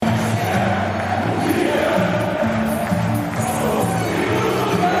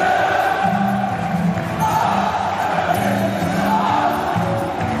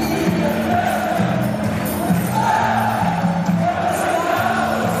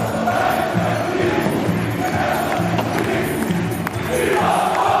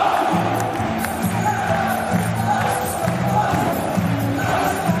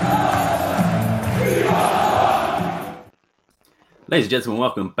Ladies and gentlemen,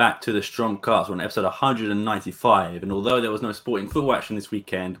 welcome back to the STROMPCAST. We're on episode 195, and although there was no sporting football action this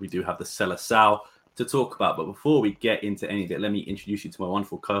weekend, we do have the Seleção to talk about. But before we get into any of it, let me introduce you to my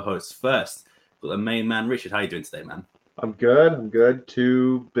wonderful co-hosts first. Got the main man, Richard. How are you doing today, man? I'm good.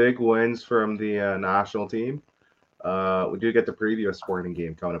 Two big wins from the national team. We do get to preview a sporting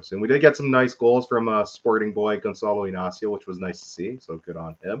game coming up soon. We did get some nice goals from sporting boy Gonzalo Inacio, which was nice to see, so good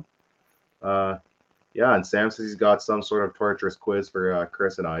on him. Yeah, and Sam says he's got some sort of torturous quiz for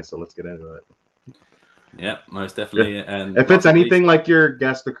Chris and I, so let's get into it. Yeah, most definitely. And if it's anything like your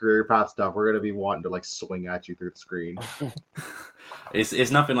guess the career path stuff, we're gonna be wanting to like swing at you through the screen.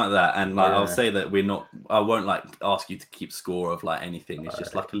 It's nothing like that, and like I'll say that I won't like ask you to keep score of like anything. It's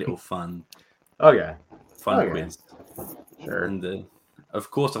just like a little fun. Fun quiz. Sure. And of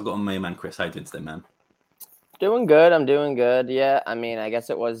course, I've got a main man, Chris. How you doing today, man? Doing good. I'm doing good. Yeah, I mean, I guess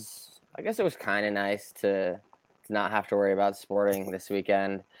it was kind of nice to not have to worry about sporting this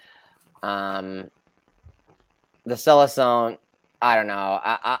weekend. The Seleção, I don't know.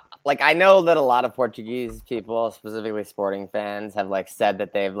 I know that a lot of Portuguese people, specifically sporting fans, have like said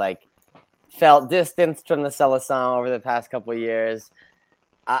that they've like felt distanced from the Seleção over the past couple of years.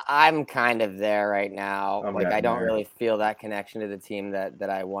 I'm kind of there right now. I don't really feel that connection to the team that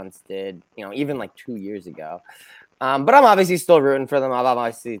I once did, even like 2 years ago. But I'm obviously still rooting for them. I'm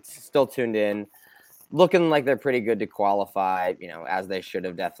obviously still tuned in, looking like they're pretty good to qualify, as they should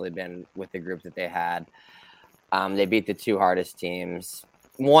have definitely been with the group that they had. They beat the two hardest teams,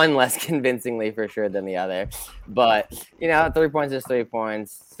 one less convincingly for sure than the other. But, 3 points is 3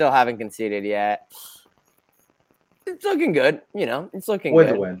 points. Still haven't conceded yet. It's looking good, It's looking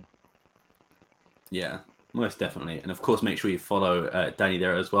good. Win. Yeah, most definitely. And of course, make sure you follow Danny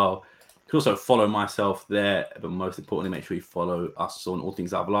there as well. You can also follow myself there, but most importantly, make sure you follow us on All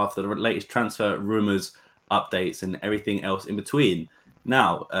Things Out of Life for the latest transfer rumors, updates, and everything else in between.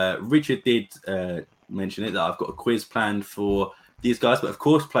 Now, Richard did mention it that I've got a quiz planned for these guys, but of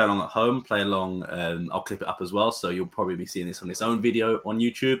course, play along at home, play along. I'll clip it up as well, so you'll probably be seeing this on its own video on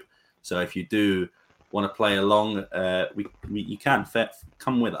YouTube. So if you do want to play along, you can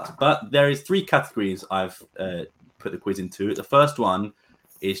come with us. But there is 3 categories I've put the quiz into. The first one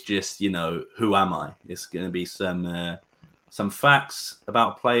is just, who am I? It's going to be some facts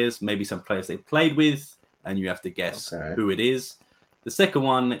about players, maybe some players they played with, and you have to guess who it is. The second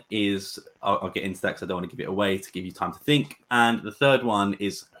one is, I'll get into that because I don't want to give it away to give you time to think. And the third one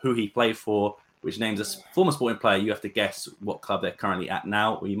is who he played for, which names a former sporting player. You have to guess what club they're currently at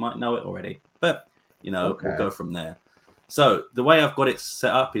now, or you might know it already. But, we'll go from there. So the way I've got it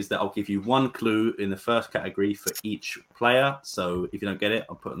set up is that I'll give you 1 clue in the first category for each player. So if you don't get it,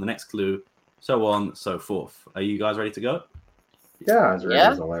 I'll put in the next clue, so on, so forth. Are you guys ready to go? Yeah, as ready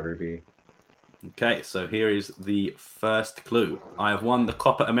as I'll ever be. Okay, so here is the first clue. I have won the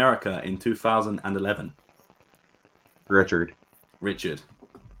Copa America in 2011. Richard.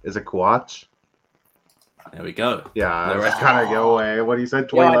 Is it Coach? There we go. Yeah, that's kind of go away. What he said,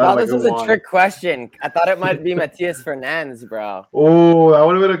 20. I thought this was a trick question. I thought it might be Matias Fernandes, bro. Oh, that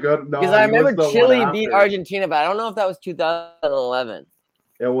would have been a good. Because I remember Chile beat Argentina, but I don't know if that was 2011.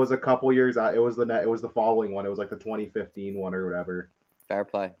 It was a couple years out. It was the following one. It was like the 2015 one or whatever. Fair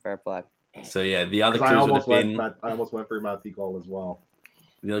play. So yeah, the other clues would have been. I almost went for Matthew Goal as well.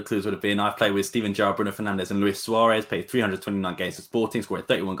 The other clues would have been I've played with Steven Gerrard, Bruno Fernandes, and Luis Suarez. Played 329 games for Sporting, scored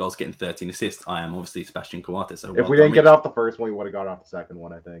 31 goals, getting 13 assists. I am obviously Sebastian Coates. So if we didn't get off the first one, we would have got off the second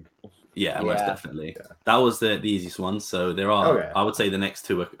one, I think. Yeah, most definitely. Yeah. That was the easiest one. So there are. I would say the next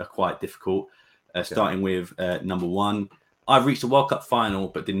two are quite difficult. Starting with number 1, I've reached the World Cup final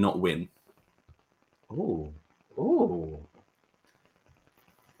but did not win. Ooh.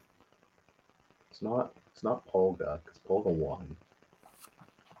 It's not Polga because Polga won.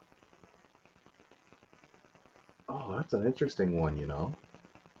 Oh, that's an interesting one,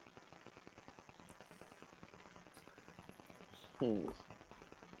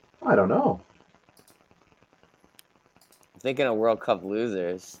 I don't know. I'm thinking of World Cup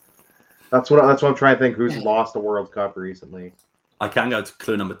losers. That's what I'm trying to think. Who's lost the World Cup recently? I can go to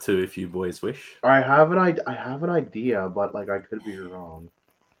clue number 2 if you boys wish. I have an idea, but I could be wrong.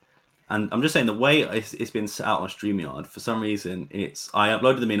 And I'm just saying the way it's been set out on StreamYard, for some reason, I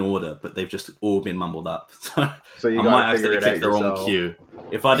uploaded them in order, but they've just all been mumbled up. So you I might accidentally click the wrong cue.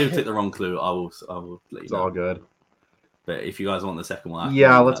 If I do click the wrong clue, I will let you know. It's all good. But if you guys want the second one,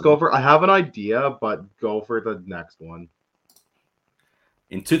 let's go for. I have an idea, but go for the next one.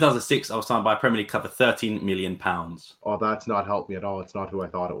 In 2006, I was signed by a Premier League club for £13 million. Oh, that's not helped me at all. It's not who I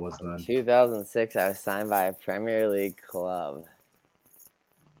thought it was then. 2006, I was signed by a Premier League club.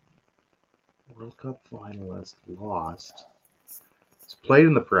 World Cup finalist lost. It's played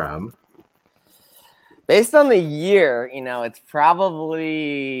in the Prem. Based on the year, it's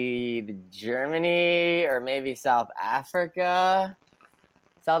probably Germany or maybe South Africa.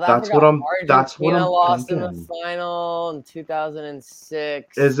 South That's Africa, what I'm Argentina lost thinking. in the final in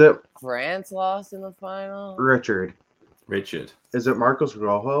 2006. Is it France lost in the final? Richard? Is it Marcos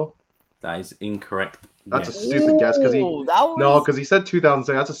Rojo? That is incorrect. That's a stupid guess because he said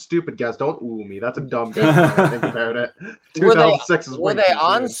 2006. That's a stupid guess. Don't ooh me. That's a dumb guess. When I think about it. 2006 is were they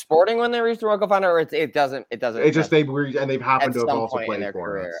on Sporting when they reached the World Cup final, or it doesn't? It just they've happened to have also point played in their for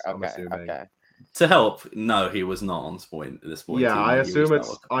career. us. I'm assuming. Okay. To help, no, he was not on Sporting at this point. Yeah, I assume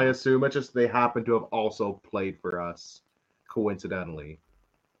it's just they happen to have also played for us, coincidentally.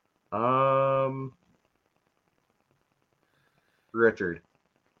 Richard.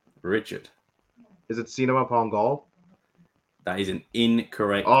 Is it Cinema Pongal? That is an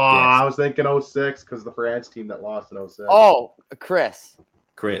incorrect guess. I was thinking 06 because the France team that lost in 06. Oh, Chris.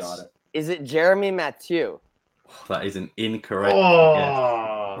 Got it. Is it Jeremy Mathieu? That is an incorrect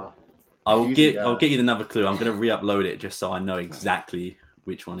guess. I'll get you another clue. I'm going to re-upload it just so I know exactly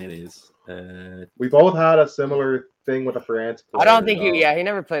which one it is. We both had a similar thing with the France player. I don't think he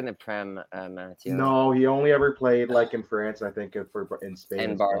never played in the Prem, Mathieu. No, he only ever played like in France, I think, in Spain.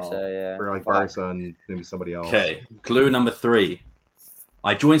 And Barca, For like Barca and maybe somebody else. Okay, clue number 3.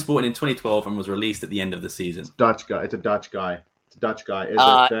 I joined Sporting in 2012 and was released at the end of the season. Dutch guy. It's a Dutch guy.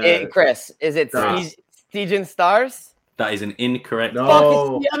 Chris, is it Stegen Stars? That is an incorrect. No,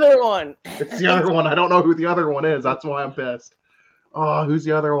 Fuck, it's the other one. It's the other one. I don't know who the other one is. That's why I'm pissed. Oh, who's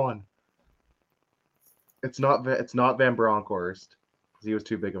the other one? It's not Van Bronckhorst. He was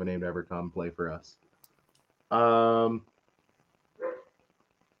too big of a name to ever come play for us.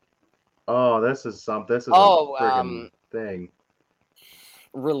 This is a friggin' thing.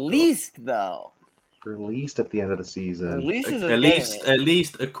 Released though. Released at the end of the season. At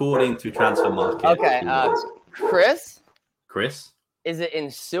least according to Transfer Market. Okay. Chris? Is it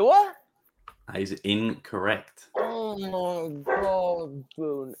Insua? That is incorrect. Oh my god,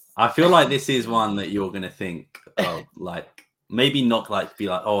 dude. I feel like this is one that you're gonna think of, like maybe not like be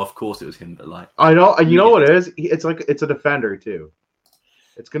like, oh, of course it was him, but like I know, and you know what it is? It's a defender too.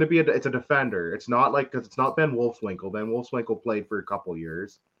 It's gonna be it's a defender. It's not like because it's not Ben Wolfswinkel. Ben Wolfswinkel played for a couple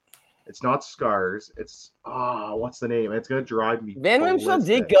years. It's not Scars. It's what's the name? It's gonna drive me. Van Rimsel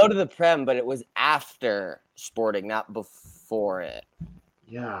did go to the Prem, but it was after Sporting, not before it.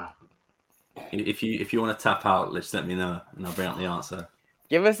 Yeah. If you want to tap out, just let me know and I'll bring up the answer.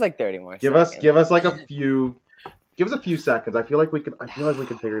 Give us like 30 more seconds. Give us like a few seconds. I feel like we can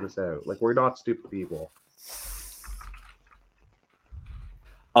figure this out. Like we're not stupid people.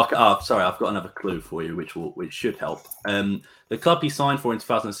 Okay, sorry, I've got another clue for you, which should help. The club he signed for in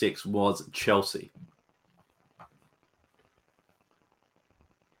 2006 was Chelsea.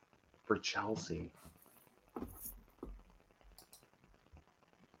 For Chelsea.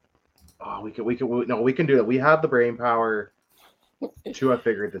 Oh, we can do it. We have the brain power to have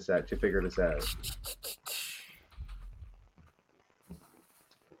figured this out.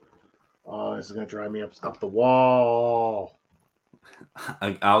 Oh, this is gonna drive me up the wall.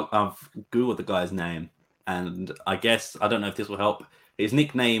 I've Googled the guy's name, and I guess I don't know if this will help. His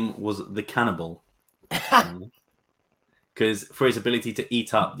nickname was the Cannibal, because for his ability to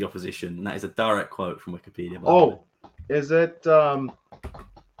eat up the opposition. And that is a direct quote from Wikipedia. Oh, is it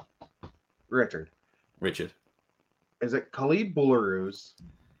Richard? Is it Khalid Boularus?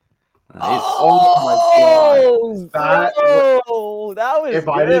 Oh my god! That was. If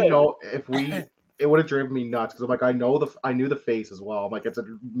good. I didn't know, it would have driven me nuts because I'm like, I knew the face as well. I'm like, it's a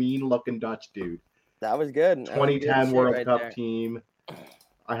mean looking Dutch dude. That was good. 2010 World Cup team.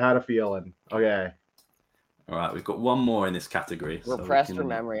 I had a feeling. Okay. All right, we've got one more in this category. Repressed from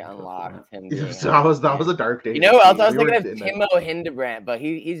memory unlocked. That was a dark day. You know what else? I was thinking of Timo Hildebrandt, but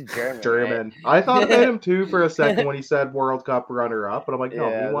he's German. Right? I thought about him too for a second when he said World Cup runner-up, but I'm like, no,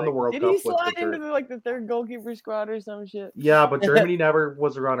 he won the World Cup. Did he slide into the third goalkeeper squad or some shit? Yeah, but Germany never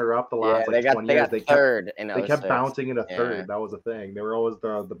was a runner-up the last 20 years. They third. They kept bouncing into third. Yeah. That was a thing. They were always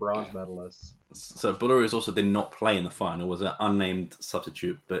the bronze medalists. So Boularus also did not play in the final. Was an unnamed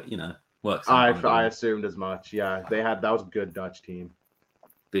substitute, but works. I assumed as much. Yeah, that was a good Dutch team.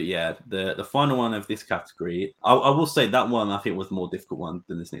 But yeah, the final one of this category, I will say that one I think was the more difficult one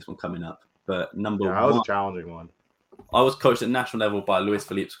than this next one coming up. But that was a challenging one. I was coached at national level by Luis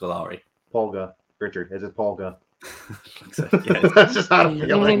Felipe Scolari. Polga. Richard, is it Polga? So, yeah. That's just how I'm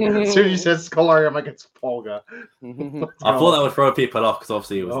feeling. As soon as you said Scolari, I'm like, it's Polga. I thought that would throw people off because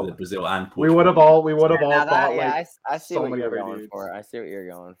obviously it was the Brazil and Portugal. We would have all thought I see what you're going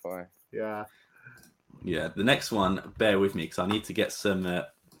for. Yeah. Yeah, the next one, bear with me because I need to get some.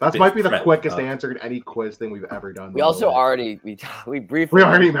 That bit might be the prep quickest up. answer in any quiz thing we've ever done. We by the also way. already we briefly We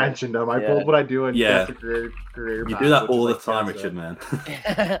already mentioned them. I Yeah. pulled what I do and Yeah. guess the career You path, do that which all is the like time, guess Richard, it. man.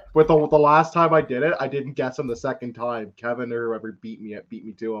 With the last time I did it, I didn't guess him the second time. Kevin or whoever beat me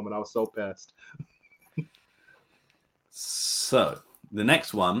to him, and I was so pissed. So the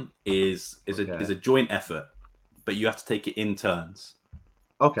next one is a joint effort, but you have to take it in turns.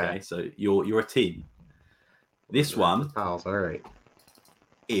 Okay. So you're a team. This one pals. All right.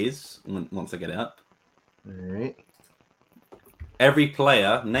 is once I get it up. All right. Every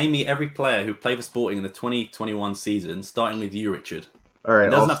player, name me every player who played for Sporting in the 2021 season, starting with you, Richard. All right.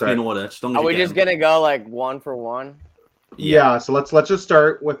 It doesn't have to be in order. Just as long as Are you we get just them. gonna go like one for one? Yeah. So let's just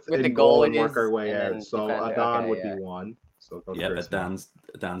start with the in goal and goalies work our way and out. then So defender. Adan Okay, would yeah. be one. So go to Yeah, Chris but now.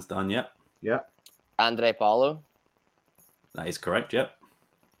 Dan's done. Yep, Yeah. Andre Paulo. that is correct. Yep,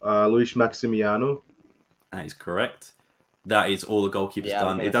 Luis Maximiano. that is correct. That is all the goalkeepers Yeah, I was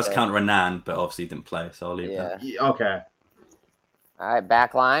done. gonna It does say. count Renan, but obviously he didn't play, so I'll leave that. Yeah. Okay. All right,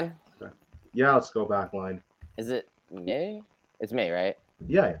 back line. Yeah. Let's go back line. Is it May? It's May, right?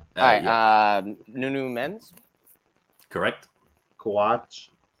 Yeah. All right. Yeah. Nunu Men's. Correct. Kawach.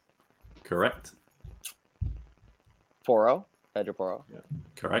 Correct. Poro. Pedro Poro.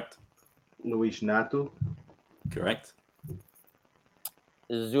 Correct. Luis Natu. Correct.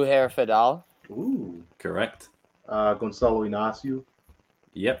 Zuhair Fadal. Ooh. Correct. Gonzalo Inacio.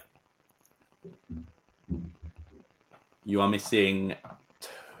 Yep. You are missing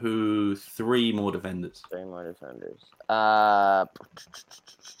three more defenders. Three more defenders. I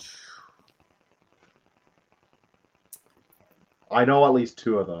know at least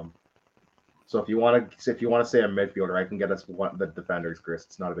two of them. So if you want to say a midfielder, I can get us the defenders, Chris.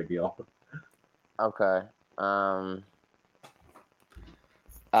 It's not a big deal. Okay. João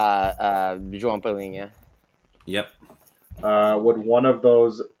Palinha. Yep. Would one of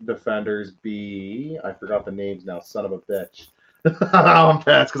those defenders be? I forgot the names now. Son of a bitch. I'm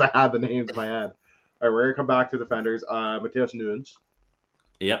pissed because I had the names in my head. All right, we're gonna come back to defenders. Matheus Nunes.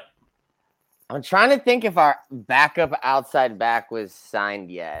 Yep. I'm trying to think if our backup outside back was signed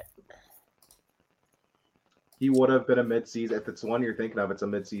yet. He would have been a mid-season. If it's the one you're thinking of, it's a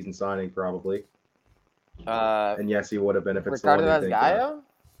mid-season signing probably. And yes, he would have been if it's Ricardo the one you're thinking of. Vazgallo?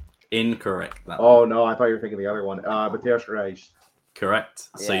 Incorrect. Oh no, I thought you were thinking of the other one. Matheus Reis. Correct.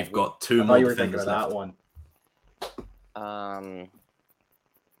 So Yeah, you've got two I thought more you were thinking defenders of that left. one.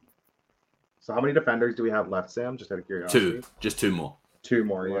 So how many defenders do we have left, Sam? Just out of curiosity. Two. Just two more. Two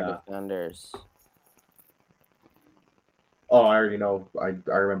more, More yeah. defenders. Oh, I already know. I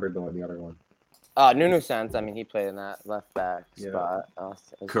remembered the other one. Nuno Santos. I mean, he played in that left back spot. As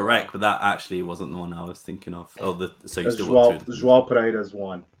Correct, well. but that actually wasn't the one I was thinking of. So you There's still got two. João Pereira's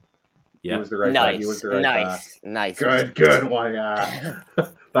one. Yeah. He was the right back. He was the right back. Nice. Good one, yeah.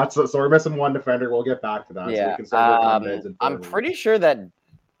 So we're missing one defender. We'll get back to that. So Yeah. we can start working on mids and I'm forwards. pretty sure that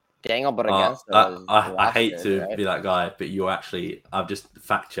Daniel Bragança was I hate last to year, right? be that guy, but I've just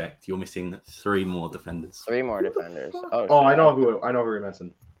fact checked. You're missing three more defenders. Three more defenders. Oh, I know who we're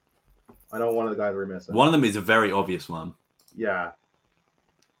missing. I know one of the guys we're missing. One of them is a very obvious one, Yeah.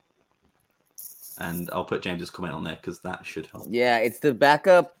 and I'll put James's comment on there because that should help. Yeah, it's the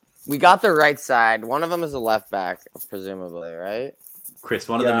backup. We got the right side. One of them is a left back, presumably, right? Chris,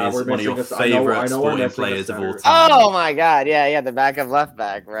 one of them is we're one of your missing I know we're favorite sporting missing a players of all center. time. Oh my God! Yeah, the backup left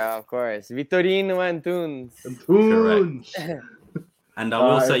back, bro. Of course, Vitorino Antunes. Tunes. And I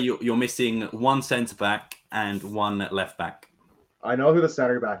will say you're missing one centre back and one left back. I know who the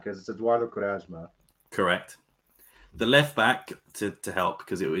center back is. It's Eduardo Quaresma. Correct. The left back, to help,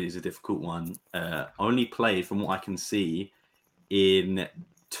 because it is a difficult one, only played, from what I can see, in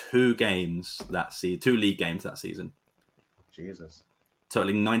two games that season, 2 league games that season. Jesus.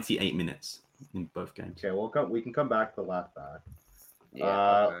 Totaling 98 minutes in both games. Okay, we can come back to the left back.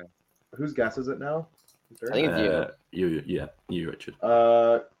 Yeah. Okay. Whose guess is it now? I think it's you. You, Richard.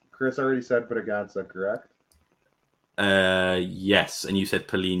 Chris already said Bragança, correct? Yes, and you said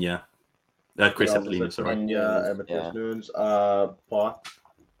Palinha. Chris said Palinha, sorry. Palinha and Matheus Nunes. Paul.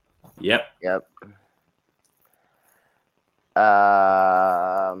 Yep.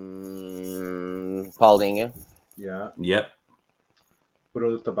 Paulinho. Yeah. Yep.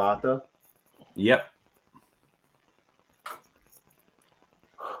 Bruno Tabata. Yep.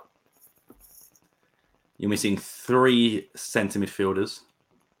 You're missing 3 centre midfielders.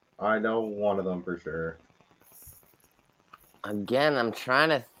 I know one of them for sure. Again, I'm trying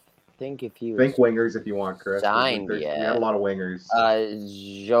to think if he was Think wingers if you want, Chris. signed We yet. had a lot of wingers.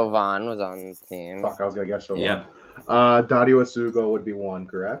 Jovan was on the team. Fuck, I was gonna guess Jovan. Yep. Dario Asugo would be one,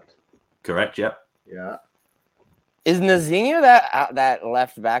 correct? Correct, yep. Yeah. Is Nazinho that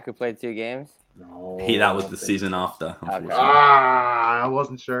left back who played 2 games? No. That was the season after, unfortunately. I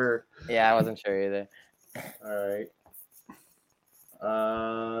wasn't sure. Yeah, I wasn't sure either. All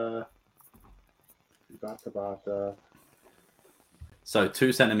right. Forgot about So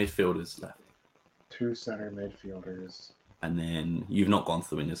 2 centre midfielders left. 2 center midfielders. And then you've not gone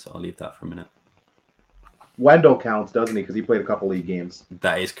to the wingers, so I'll leave that for a minute. Wendell counts, doesn't he? Because he played a couple league games.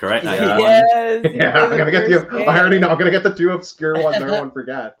 That is correct. That Yes. Yeah, I'm gonna get you. I already know. I'm gonna get the 2 obscure ones everyone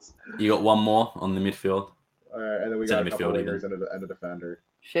forgets. You got one more on the midfield. And then we got Center a couple midfield wingers and a defender.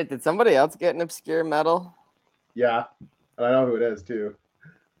 Shit, did somebody else get an obscure medal? Yeah, and I know who it is too.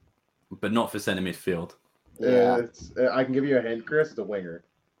 But not for centre midfield. Yeah. I can give you a hint, Chris. It's a winger.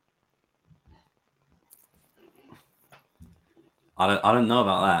 I don't know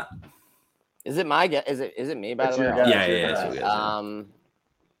about that. Is it my guess? Is it me by It's the way? your guess. Yeah, your yeah, guess. it's your guess. I'm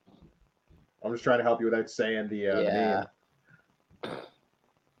just trying to help you without saying the Yeah. name.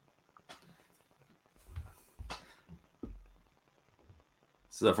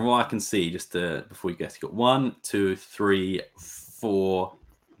 So from what I can see, just before you guess, you got 1, 2, 3, 4,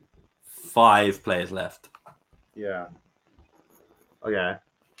 5 players left. Yeah. Okay.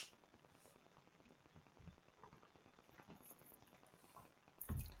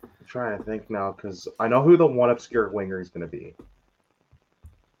 I'm trying to think now because I know who the one obscure winger is going to be.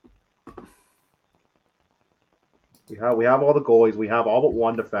 We have all the goalies. We have all but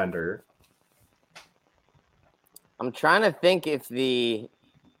one defender. I'm trying to think if the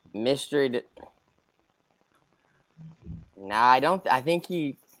mystery. I don't. I think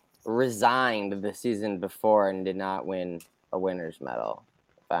he resigned the season before and did not win a winner's medal.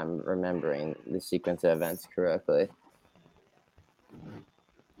 If I'm remembering the sequence of events correctly.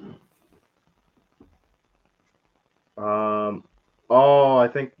 I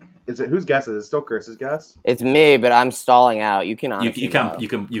think whose guess is it? Still Chris's guess? It's me, but I'm stalling out. You can honestly You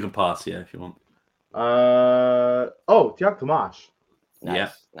can pass, yeah, if you want. Tiago Tomas. Nice,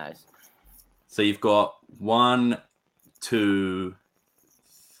 Yeah. nice. So you've got 1, 2,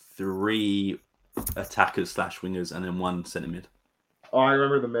 3 attackers / wingers, and then 1 centre mid. Oh, I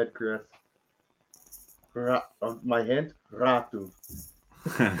remember the mid, Chris. My hint, Ratu.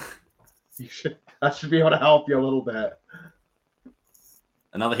 That should be able to help you a little bit.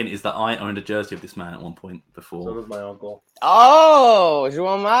 Another hint is that I owned a jersey of this man at one point before. So does my uncle. Oh,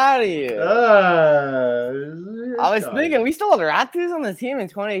 João Mario. I was Guy. thinking we still had Ratus on the team in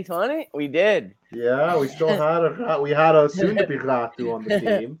 2020. We did. Yeah, we still had a soon-to-be Ratu on the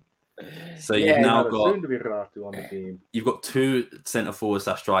team. So Yeah, you've now a got soon-to-be Ratu on the team. you've got 2 centre forwards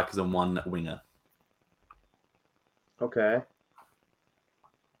 / strikers and 1 winger. Okay.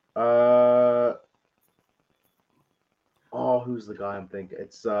 Who's the guy I'm thinking?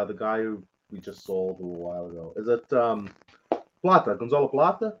 It's the guy who we just sold a little while ago. Is it Plata? Gonzalo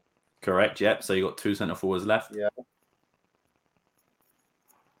Plata? Correct. Yep. So you got 2 centre forwards left. Yeah.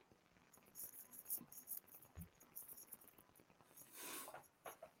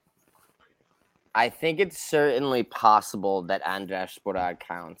 I think it's certainly possible that Andras Sporad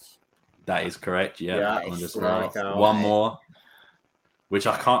counts. That is correct. Yeah. Yeah, I'm just Sporad counts. one more, which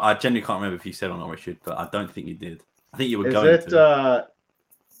I genuinely can't remember if you said or not, Richard, but I don't think you did. I think you were going to.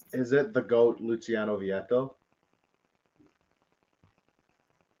 Is it the GOAT Luciano Vietto?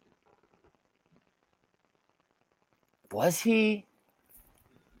 Was he?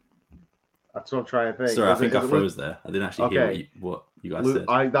 That's what I'm trying to think. Sorry, I think I froze there. I didn't actually hear what you guys said.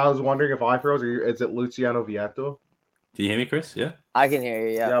 I was wondering if I froze, or is it Luciano Vietto? Can you hear me, Chris? Yeah? I can hear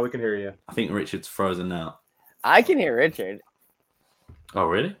you, yeah. Yeah, we can hear you. I think Richard's frozen now. I can hear Richard. Oh,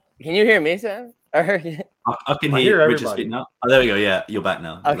 really? Can you hear me, Sam? I can hear Richard everybody. speak now. Oh, there we go. Yeah, you're back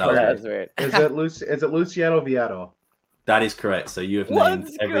now. Okay, That was that's great. weird. Is it Luciano Vietto? That is correct. So you have named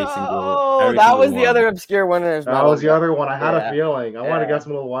Let's every go. single. That was the one. other obscure winner. That was the other one. I had Yeah. a feeling. I wanted to Yeah. guess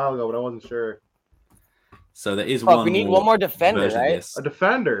him a little while ago, but I wasn't sure. So there is Fuck, one. we need one more defender, version of right? this. A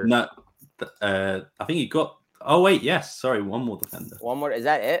defender. No, I think you got. Oh wait, yes. Sorry, one more defender. One more. Is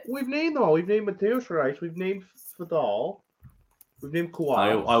that it? We've named them all. We've named Mateusz Reich. We've named Fadal. We've named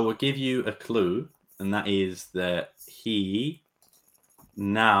Kawhi. I will give you a clue, and that is that he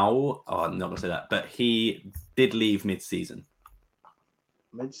now. Oh, I'm not gonna say that, but he did leave mid-season.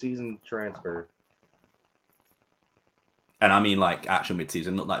 Mid-season transfer. And I mean like actual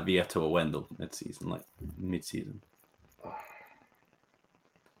mid-season, not like Vietto or Wendell mid-season, like mid-season.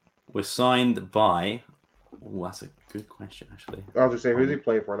 We're signed by. Oh, that's a good question, actually. I'll just say, who's he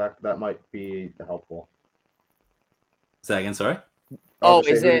play for? That might be helpful. Say that again, sorry. I'll Oh, just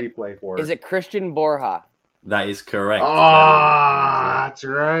say, is who did he it? play for? Is it Christian Borja? That is correct. Ah, that's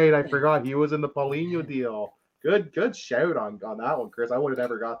right. I forgot he was in the Paulinho deal. Good shout on that one, Chris. I would have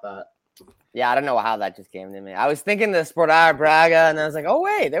never got that. Yeah, I don't know how that just came to me. I was thinking the Sportar Braga, and I was like, oh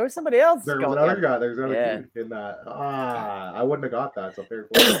wait, there was somebody else. There was another guy. There's another dude in that. I wouldn't have got that. So fair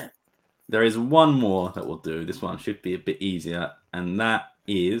play. There is one more that we'll do. This one should be a bit easier, and that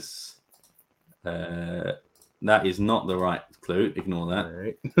is not the right clue. Ignore that. All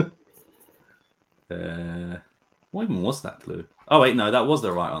right. What even was that clue? Oh wait, no, that was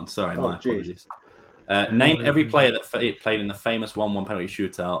the right one. Sorry, my apologies. Geez. Name every player that played in the famous 1-1 penalty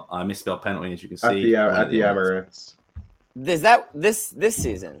shootout. I misspelled penalty, as you can see. At the Emirates. Is that this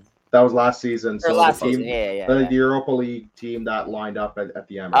season? That was last season. So last the team, season, yeah. The Europa League team that lined up at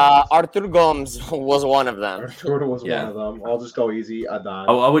the Emirates. Artur Gomes was one of them. Artur was one of them. I'll just go easy. Adan.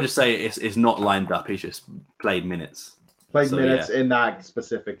 I would just say it's not lined up. He's just played minutes. In that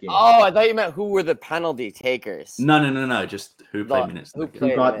specific game. Oh, I thought you meant who were the penalty takers. No. Just who played minutes. Who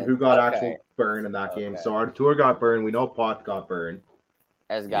got actual burn in that game. So Artur got burned. We know Pot got burned.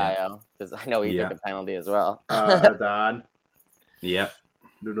 As Gaio, because I know he took a penalty as well. Adan. Yep.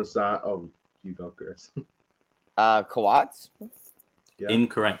 Nuno Santos. Oh, you go, Chris. Kawats? Yeah.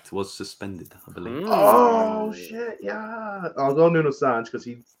 Incorrect. Was suspended, I believe. Oh, shit. Yeah. I'll go Nuno Santos because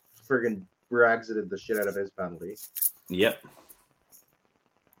he friggin' exited the shit out of his penalty. Yep.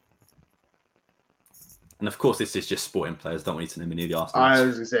 And of course, this is just sporting players. Don't want you to name any of the Arsenal. I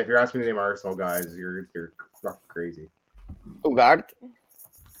was gonna say, if you're asking me to name Arsenal guys, you're fucking crazy. Ugart.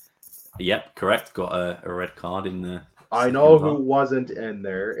 Yep, correct. Got a red card in the. I know who wasn't in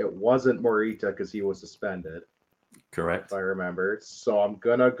there. It wasn't Morita because he was suspended. Correct. If I remember. So I'm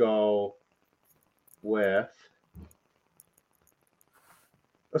gonna go with.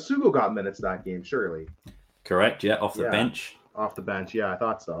 Asugo got minutes that game, surely. Correct. Yeah, off the bench. Off the bench. Yeah, I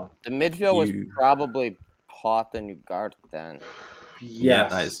thought so. The midfield was probably Pot and Ugart then. Yes. Yeah,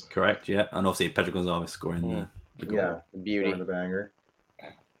 that is correct. Yeah, and obviously Pedro Gonzalez scoring the goal. Yeah, the beauty, the banger.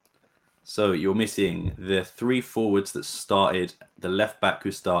 So you're missing the 3 forwards that started, the left back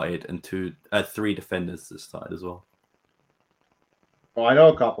who started, and 3 defenders that started as well. Oh, I know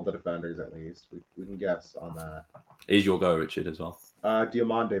a couple of the defenders at least. We can guess on that. Is your go, Richard, as well?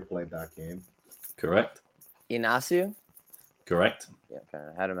 Diamande played that game. Correct. Inacio? Correct. Yeah, okay.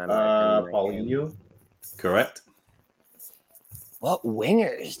 I had to remember. Paulinho? Correct. What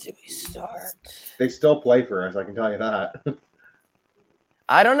wingers did we start? They still play for us, I can tell you that.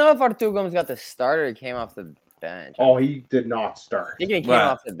 I don't know if Artur Gomes got the start or he came off the bench. Oh, he did not start. I think he came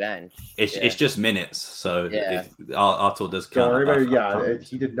off the bench. It's just minutes, so Artur does count.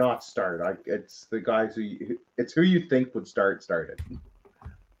 He did not start. It's the guys who you think would started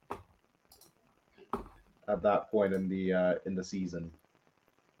at that point in the season.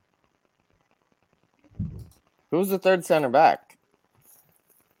 Who's the third center back?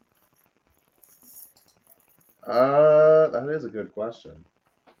 That is a good question.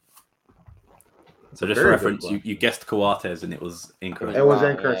 So just for reference, you guessed Coates and it was incorrect. It was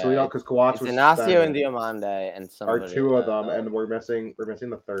incorrect. So we know because Coates was Inacio and Diamande and somebody. Are 2 of them, and we're missing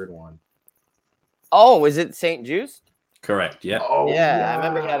the third one. Oh, is it St. Juiced? Correct. Yeah. Oh, yeah. I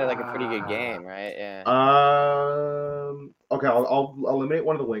remember he had like a pretty good game, right? Yeah. Okay, I'll eliminate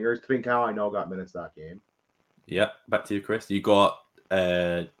one of the wingers. Trincao, I know, got minutes that game. Yep. Back to you, Chris. You got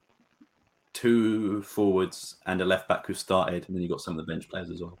 2 forwards and a left back who started, and then you got some of the bench players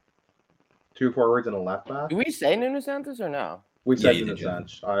as well. 2 forwards and a left back. Do we say Nuno Santos or no? We said Nuno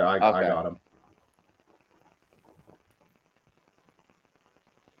Santos. I got him.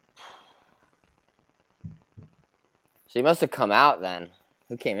 So he must have come out then.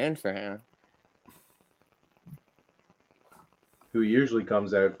 Who came in for him? Who usually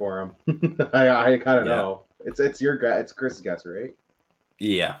comes out for him? I kind of know. It's your guess. It's Chris' guess, right?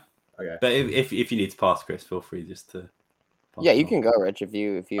 Yeah. Okay. But if you need to pass, Chris, feel free just to. Yeah, you can go, Rich, if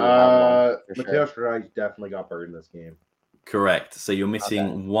you. Mateo Streich definitely got burned in this game. Correct. So you're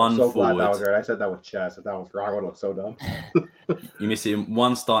missing one so forward. Glad that was right. I said that with chess. If that was wrong, I would look so dumb. You're missing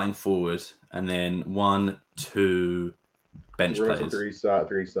 1 starting forward and then 1, 2 bench players.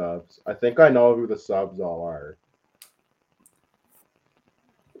 3 subs. I think I know who the subs all are.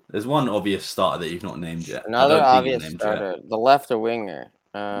 There's one obvious starter that you've not named yet. Another obvious starter. The left winger.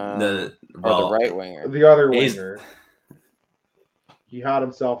 The right winger. The other winger. He had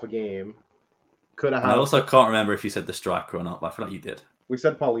himself a game. I also can't remember if you said the striker or not, but I feel like you did. We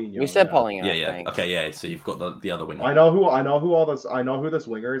said Paulinho. We said Paulinho. Yeah. Okay, yeah. So you've got the other winger. I know who this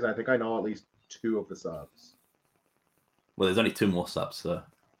winger is. I think I know at least 2 of the subs. Well, there's only 2 more subs, so.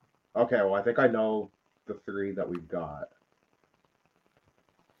 Okay, well, I think I know the 3 that we've got.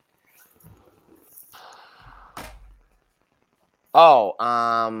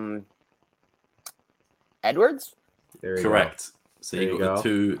 Oh, Edwards? There you Correct. So There you you got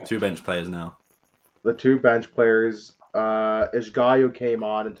go. the two bench players now. go. The two bench players, Ishgayu came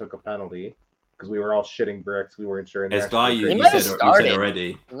on and took a penalty because we were all shitting bricks. We weren't sure. And This they guy actually He you might have said started.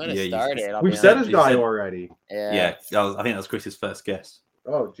 already. He might have Yeah, started. I'll We've be said honest. you Ishgayu said- already. Yeah, I think that was Chris's first guess.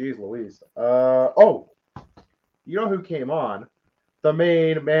 Oh, geez, Louise. You know who came on? The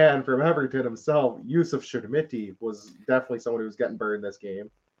main man from Everton himself, Yusuf Shudmiti, was definitely someone who was getting burned this game.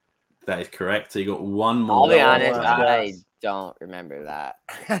 That is correct. So you got one I'll more. be That was honest. last I guess. don't remember that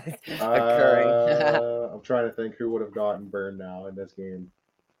occurring. I'm trying to think who would have gotten burned now in this game.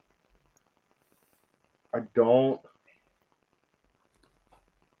 I don't.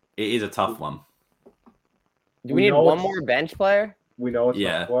 It is a tough one. Do we We need know one it's- more bench player? We know it's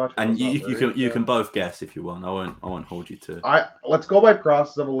Yeah, not Squatch. and it's not you Murray, can so- both guess if you want. I won't hold you to. Let's go by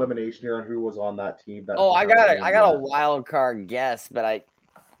process of elimination here on who was on that team. That Oh, I hasn't got been I got a yet. wild card guess, but I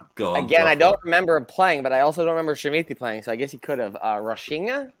Go on. again go I for don't it. remember him playing, but I also don't remember Shimithi playing, so I guess he could have.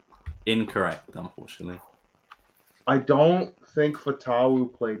 Rashinga? Incorrect, unfortunately. I don't think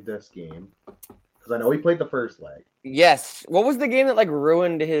Fatawu played this game because I know he played the first leg. Yes. What was the game that like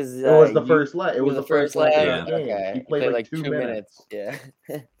ruined his? It was the first leg. It was the first leg leg? of that game. Okay. He played like 2 minutes. Yeah.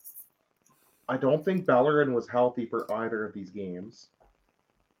 I don't think Bellerin was healthy for either of these games.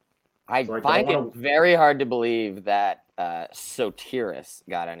 I So I don't find wanna- it very hard to believe that Sotiris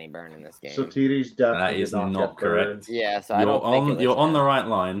got any burn in this game. So Tiri's definitely That is did not not get burned. correct. Yeah, so I don't think it was You're on the him. right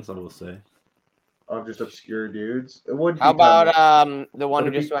lines, I will say. Of just obscure dudes. It would. How be Ken- about the one who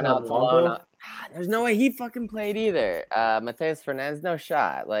would it just be went Ken out to Longo? loan? There's no way he fucking played either. Mateus Fernandez, no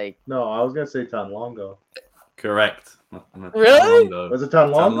shot. Like, No, I was gonna say Tanlongo. Correct. Really? Was it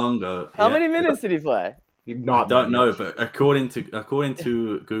Tanlongo? Tanlongo. how Yeah. many minutes did he play? He I not. don't that know, much. but according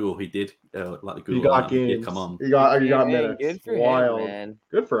to Google, he did like the Google. He got he did games. come on. He got Hey, minutes. good for Wild. him, man.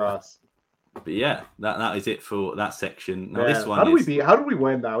 Good for us. But yeah, that is it for that section. Now Man, this one how is did we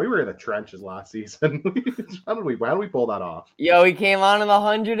win now? We were in the trenches last season. how did we pull that off? Yo, he came on in the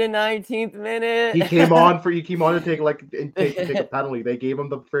 119th minute. He came on to take a penalty. They gave him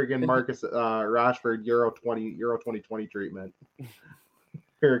the friggin' Marcus Rashford Euro 2020 treatment.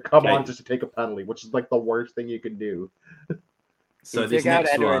 Here, come Okay. on just to take a penalty, which is like the worst thing you can do. so he this took out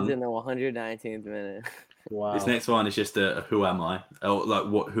next Edwards one. in the 119th minute. Wow. This next one is just a who am I? Or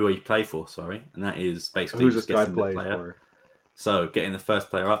like who he play for, sorry. And that is basically Who's just this guy guessing the play player. for? So getting the first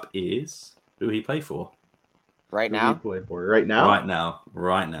player up is who he play for. Right Who now, he play for right now? Right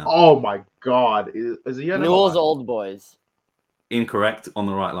now. Oh my God! Is he in Newell's MLS? Old Boys. Incorrect on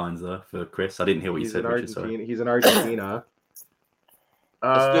the right lines though for Chris. I didn't hear what you He's said, in Richard. Sorry. Argentina. He's in Argentina.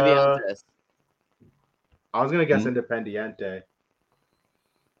 Estudiantes. I was gonna guess Hmm. Independiente.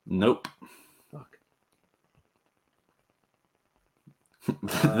 Nope. Fuck.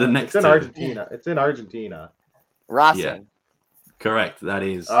 The next It's in two. Argentina. It's in Argentina. Racing. Yeah. Correct. That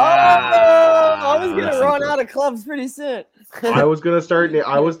is. I was gonna Racing run Club. out of clubs pretty soon. I was gonna start.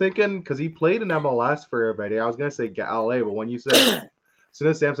 I was thinking because he played in MLS for a bit. I was gonna say LA, but when you said, as soon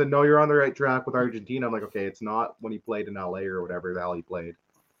as Sam said, "No, you're on the right track with Argentina," I'm like, okay, it's not when he played in LA or whatever the hell he played.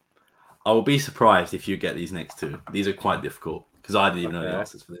 I will be surprised if you get these next two. These are quite difficult because I didn't even know the Okay.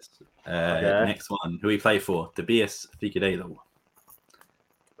 answers for this. Okay. Next one, who he play for? Tobias Figueiredo.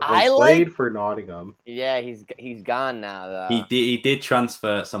 I He like- played for Nottingham. Yeah, he's gone now though. He did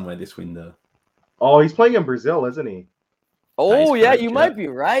transfer somewhere this window. Oh, he's playing in Brazil, isn't he? Oh That is yeah, correct, you yeah. might be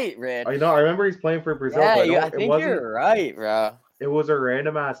right, Rich. I know. I remember he's playing for Brazil. Yeah, but I it think wasn't. you're right, bro. It was a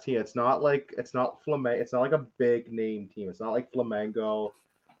random ass team. It's not Flamengo. It's not like a big name team. It's not like Flamengo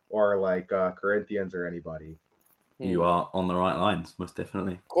or like Corinthians or anybody. You are on the right lines, most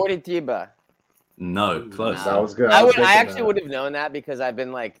definitely. Coritiba. No, close. That was good. I was would. I thinking actually that. would have known that because I've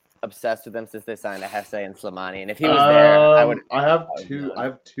been like obsessed with them since they signed a Hesse and Slimani. And if he was there, I would. I have would two. know. I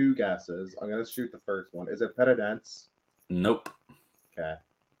have two guesses. I'm gonna shoot the first one. Is it Peredense? Nope. Okay.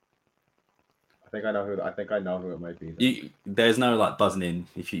 I think I know who it might be. There's no like buzzing in.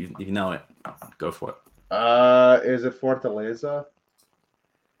 If you know it, go for it. Is it Fortaleza?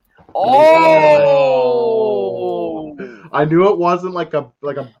 Oh. I knew it wasn't like a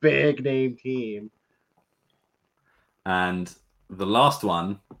big name team. And the last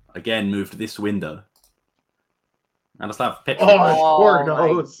one again moved this window. And let's have Pep. Oh, poor my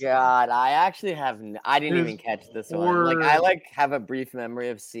nose. god! I actually have. I didn't His even catch this one. Like I have a brief memory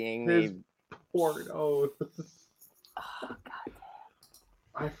of seeing His the. poor nose. Oh, god.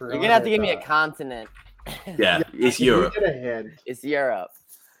 I forgot. You're gonna have to about give me a that. continent. Yeah, it's Can you Europe. get a hint? It's Europe.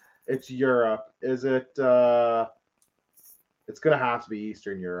 It's Europe. Is it? It's gonna have to be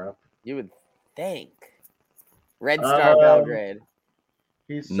Eastern Europe. You would think. Red Star Belgrade.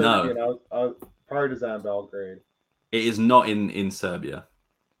 He's No. Serbian. Partizan Belgrade. It is not in Serbia.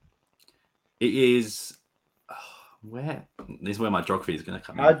 It is where? This is where my geography is going to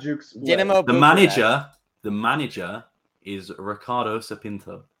come in. Hajduk Split. Dinamo The manager is Ricardo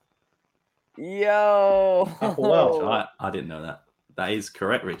Sapinto. Yo. Well, I didn't know that. That is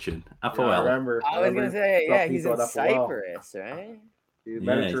correct, Richard. I Apoel. remember. I was gonna say, yeah, he's in Sapinto at Apoel. Cyprus, right? He's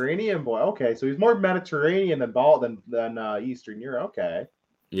Mediterranean boy. Okay, so he's more Mediterranean than Eastern Europe. Okay.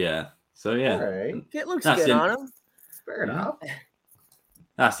 Yeah. So yeah. All right. It looks That's good it. on him. Fair enough.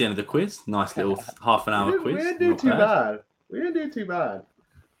 That's the end of the quiz. Nice little half an hour quiz. We didn't do Not too bad. bad. We didn't do too bad.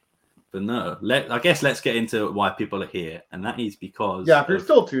 But no, I guess let's get into why people are here, and that is because Yeah, if you're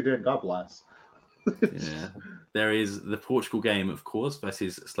still tuned in, God bless. yeah, there is the Portugal game, of course,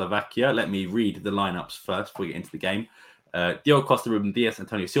 versus Slovakia. Let me read the lineups first before we get into the game. Diogo Costa, Ruben Dias,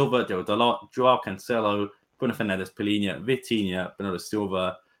 Antonio Silva, Diogo Dalot, Joao Cancelo, Bruno Fernandes, Palhinha, Vitinha, Bernardo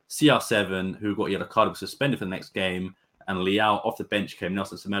Silva, CR7, who got yellow card, was suspended for the next game, and Leao off the bench came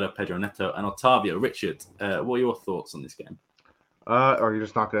Nelson Semedo, Pedro Neto, and Otavio. Richard, what are your thoughts on this game? Or you're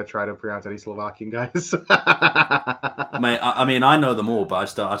just not going to try to pronounce any Slovakian guys? Mate, I mean, I know them all, but I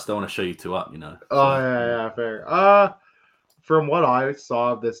just don't want to show you two up, you know. Oh, yeah, fair. From what I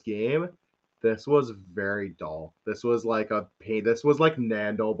saw of this game, this was very dull. This was like This was like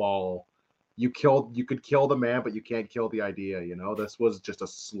Nando ball. You could kill the man, but you can't kill the idea, you know? This was just a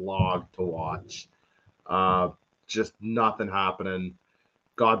slog to watch. Just nothing happening.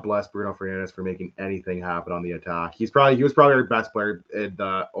 God bless Bruno Fernandes for making anything happen on the attack. He was probably our best player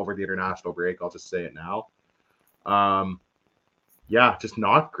over the international break. I'll just say it now. Yeah, just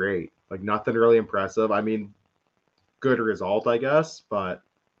not great. Like nothing really impressive. I mean, good result, I guess, but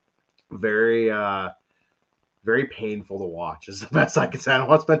very, very painful to watch is the best I can say. I don't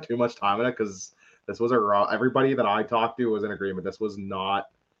want to spend too much time on it because this was everybody that I talked to was in agreement. This was not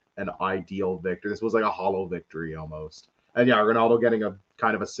an ideal victory. This was like a hollow victory almost. And yeah, Ronaldo getting a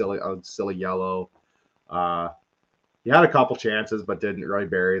kind of a silly yellow. He had a couple chances, but didn't really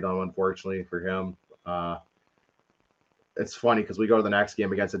bury them, unfortunately for him. It's funny because we go to the next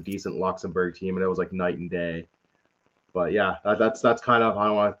game against a decent Luxembourg team, and it was like night and day. But yeah, that's kind of, I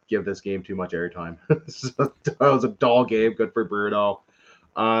don't want to give this game too much airtime. It was a dull game, good for Bruno.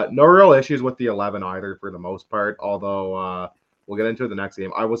 No real issues with the 11 either for the most part, although we'll get into the next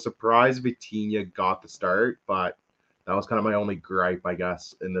game. I was surprised Vitinha got the start, but that was kind of my only gripe, I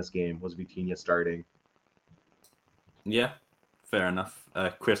guess, in this game was Vitinha starting. Yeah, fair enough.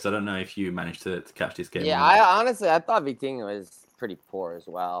 Chris, I don't know if you managed to catch this game. Yeah, I thought Vitinha was pretty poor as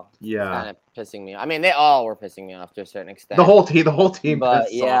well. Yeah, kind of pissing me off. I mean, they all were pissing me off to a certain extent. The whole team.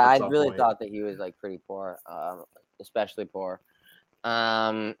 But yeah, I really thought that he was like pretty poor, especially poor.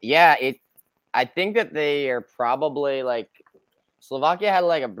 I think that they are probably like Slovakia had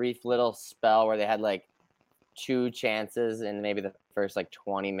like a brief little spell where they had like 2 chances in maybe the first like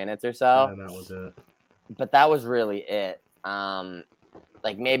 20 minutes or so. And that was it. But that was really it.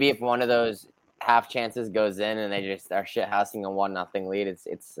 Like maybe if one of those half chances goes in and they just are shithousing a 1-0 lead,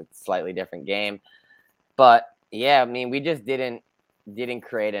 it's a slightly different game. But yeah, I mean, we just didn't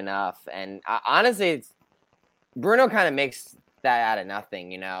create enough. And honestly, Bruno kind of makes that out of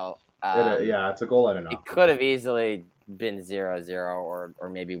nothing, you know. It's a goal out of nothing. It could have easily been 0-0 or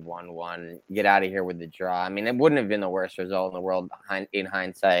maybe 1-1. Get out of here with the draw. I mean, it wouldn't have been the worst result in the world in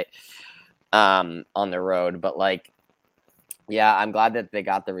hindsight on the road. But like, yeah, I'm glad that they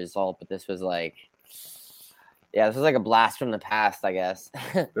got the result. But this was like a blast from the past, I guess.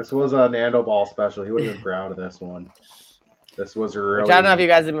 This was a Nando ball special. He would have been proud of this one. This was really. Which I don't know if you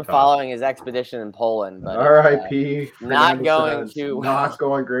guys have been following his expedition in Poland, but R.I.P. Not going too well. Not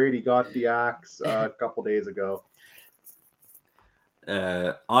going great. He got the axe a couple days ago.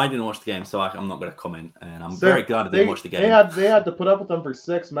 I didn't watch the game, so I'm not going to comment. And I'm very glad I didn't watch the game. They had to put up with them for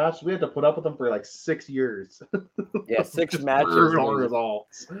 6 matches. We had to put up with them for like 6 years. Yeah, 6 matches.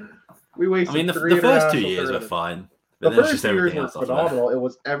 Results. We wasted. I mean, the first 2 years were fine. The first 2 years were phenomenal. It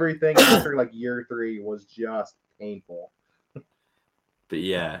was everything after like year 3 was just painful. But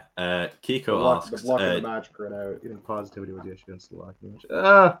yeah, Kiko asks. The luck of the match ran out. Positivity was the issue in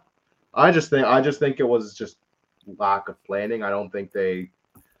Slovakia. I just think it was just lack of planning. I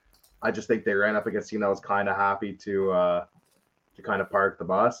just think they ran up against a team that was kind of happy to kind of park the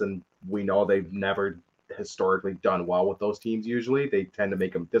bus, and we know they've never historically done well with those teams. Usually, they tend to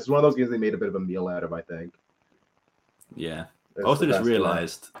make them. This is one of those games they made a bit of a meal out of, I think. Yeah. I also just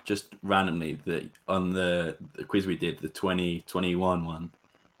realized, just randomly, that on the quiz we did, the 2021 one,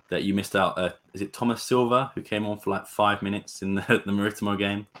 that you missed out. Is it Thomas Silva who came on for like 5 minutes in the Maritimo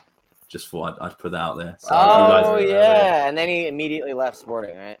game? Just thought I'd put that out there. So Oh you guys, yeah, and then he immediately left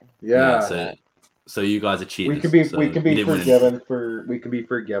Sporting, right? Yeah. So you guys are cheaters. We can be so you didn't win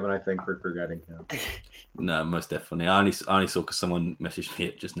forgiven, I think, for forgetting him. No, most definitely. I only saw because someone messaged me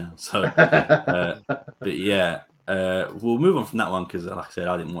it just now. So, but yeah, we'll move on from that one because, like I said,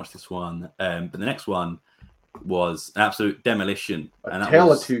 I didn't watch this one. But the next one was an absolute demolition. A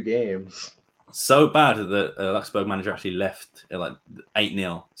tale of two games. So bad that the Luxembourg manager actually left at like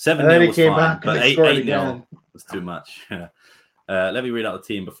 8-0. 7-0 and then he was came fine, back but and 8-0 again. was too much. Let me read out the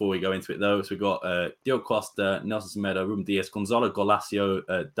team before we go into it, though. So we've got Diogo Costa, Nelson Semedo, Ruben Diaz, Gonzalo Golacio,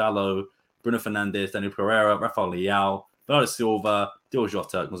 Dallo, Bruno Fernandes, Daniel Pereira, Rafael Leao, Bernardo Silva, Diogo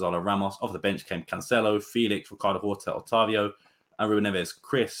Jota, Gonzalo Ramos. Off the bench came Cancelo, Felix, Ricardo Horta, Otavio, and Ruben Neves.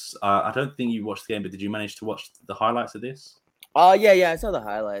 Chris, I don't think you watched the game, but did you manage to watch the highlights of this? Oh yeah, I saw the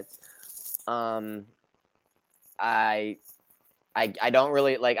highlights. I don't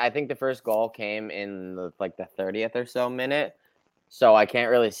really like. I think the first goal came in the 30th or so minute, so I can't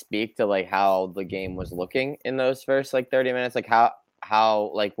really speak to like how the game was looking in those first 30 minutes. Like how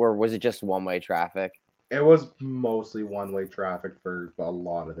was it just one way traffic? It was mostly one-way traffic for a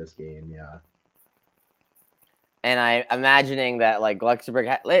lot of this game, yeah. And I'm imagining that Luxembourg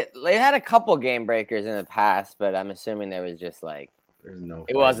they had a couple game breakers in the past, but I'm assuming there was just there's no.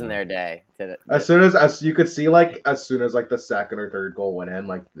 It wasn't their day. As soon as you could see, as soon as the second or third goal went in,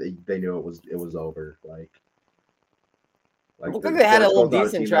 they knew it was over. They had a little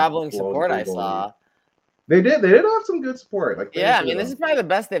decent traveling support. I saw. They did have some good support. Yeah, I mean, this is probably the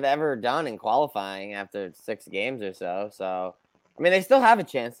best they've ever done in qualifying after 6 games or so. So, I mean, they still have a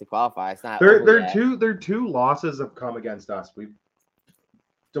chance to qualify. It's not. Their two losses have come against us. We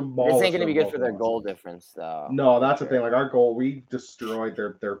demolished. This ain't going to be good for their goal difference, though. No, that's the thing. Our goal, we destroyed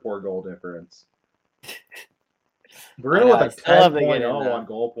their poor goal difference. Bruno with a 10.0 on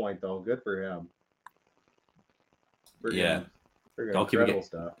goal point, though. Good for him. Goalkeeper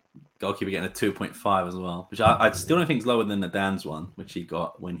getting a 2.5 as well, which I still don't think is lower than the Dan's one, which he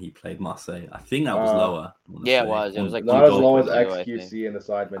got when he played Marseille. I think that was lower. Yeah, it was. It was not as low as XQC in the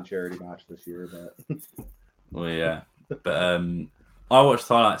Sidemen charity match this year, but. Well, yeah, but I watched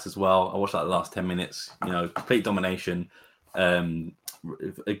highlights as well. I watched the last 10 minutes. Complete domination. A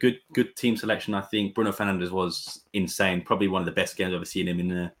good team selection. I think Bruno Fernandes was insane. Probably one of the best games I've ever seen him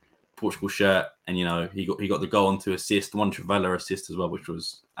in a Portugal shirt, and he got the goal on to assist, one Trivela assist as well, which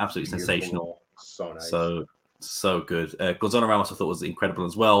was absolutely sensational. So nice. So good. Gonzalo Ramos I thought was incredible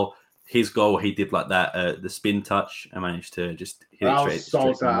as well. His goal, he did the spin touch and managed to just hit it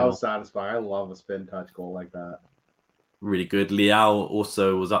straight. I was satisfied. I love a spin touch goal like that. Really good. Leao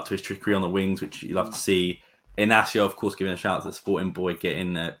also was up to his trickery on the wings, which you love to see. Inacio, of course, giving a shout out to the Sporting Boy,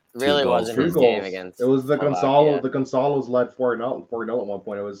 getting really wasn't his game against. It was the Gonzalo. The Gonzalos led 4-0 at one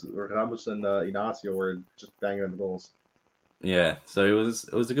point. It was Ramos and Inacio were just banging in the goals. Yeah, so it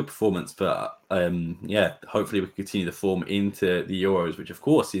was a good performance, but hopefully we can continue the form into the Euros, which of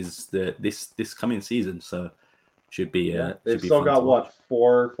course is this coming season. So should be. They've still got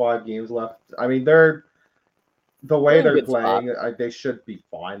 4 or 5 games left. I mean, they're playing. They should be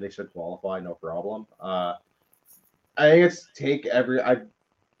fine. They should qualify, no problem. I think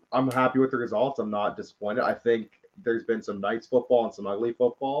I'm happy with the results. I'm not disappointed. I think there's been some nice football and some ugly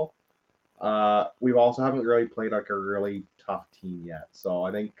football. We also haven't really played a really tough team yet. So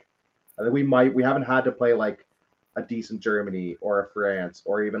I think we haven't had to play a decent Germany or a France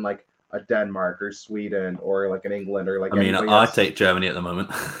or even a Denmark or Sweden or an England or I take Germany at the moment.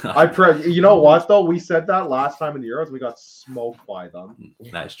 You know what though? We said that last time in the Euros. We got smoked by them.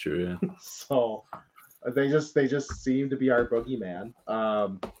 That's true. Yeah. So they just seem to be our boogeyman.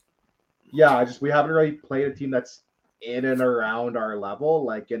 We haven't really played a team that's in and around our level,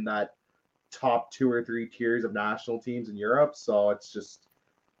 in that top 2 or 3 tiers of national teams in Europe. So it's just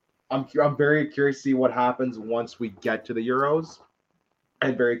I'm very curious to see what happens once we get to the Euros.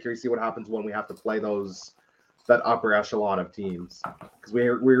 I'm very curious to see what happens when we have to play that upper echelon of teams, because we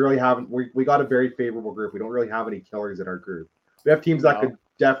really haven't. We got a very favorable group. We don't really have any killers in our group. We have teams that could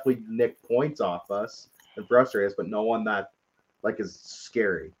definitely nick points off us and frustrate us, but no one that is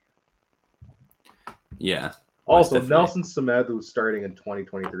scary. Yeah. Also, Nelson Semedo starting in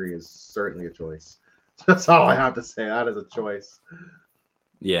 2023 is certainly a choice. That's all I have to say. That is a choice.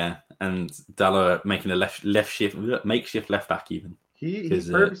 Yeah, and Dallo making a makeshift left back even. He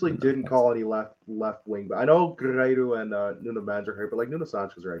purposely didn't call any left wing, but I know Guerreiro and Nuno Mendes are hurt, but Nuno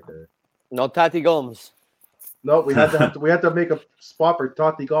Santos was right there. No Tati Gomes. No, we had to make a spot for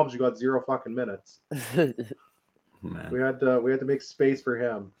Tati Gomes. You got 0 fucking minutes. Man. We had to make space for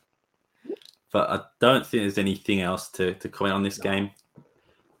him. But I don't think there's anything else to comment on this game.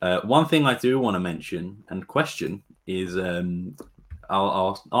 One thing I do want to mention and question is,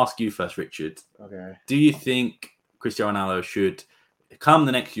 I'll ask you first, Richard. Okay. Do you think Cristiano Ronaldo should come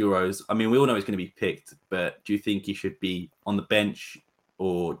the next Euros? I mean, we all know he's going to be picked, but do you think he should be on the bench,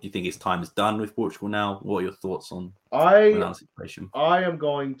 or do you think his time is done with Portugal now? What are your thoughts on Ronaldo's situation? I am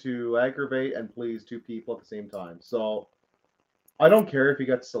going to aggravate and please two people at the same time. So I don't care if he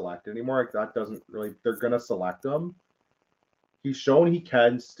gets selected anymore. Like, that doesn't really. They're gonna select him. He's shown he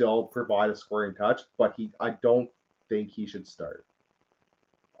can still provide a scoring touch, but I don't think he should start.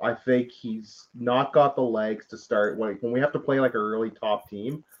 I think he's not got the legs to start. Like, when we have to play like a really top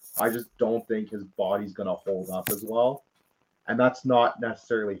team, I just don't think his body's gonna hold up as well. And that's not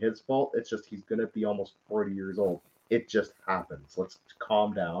necessarily his fault. It's just he's gonna be almost 40 years old. It just happens. Let's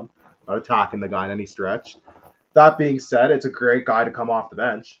calm down. Not attacking the guy in any stretch. That being said, it's a great guy to come off the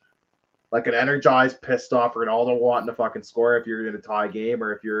bench. Like an energized, pissed off Ronaldo wanting to fucking score if you're in a tie game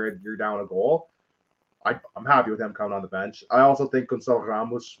or if you're down a goal. I'm happy with him coming on the bench. I also think Gonçalo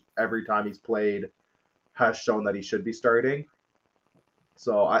Ramos, every time he's played, has shown that he should be starting.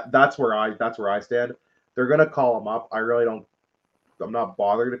 So that's where I stand. They're gonna call him up. I'm not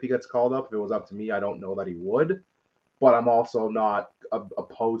bothered if he gets called up. If it was up to me, I don't know that he would. But I'm also not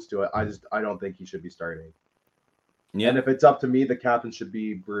opposed to it. I don't think he should be starting. Yeah. And if it's up to me, the captain should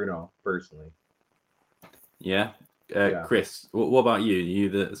be Bruno, personally. Yeah. Chris, what about you? Are you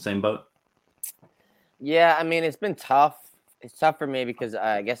the same boat? Yeah, I mean, it's been tough. It's tough for me because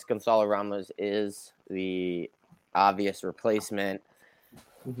I guess Gonçalo Ramos is the obvious replacement.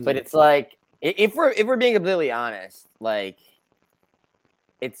 Mm-hmm. But it's like, if we're being completely honest, like,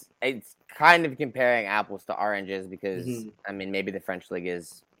 it's kind of comparing apples to oranges because, I mean, maybe the French league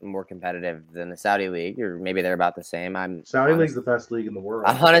is more competitive than the Saudi league, or maybe they're about the same. Saudi league's the best league in the world.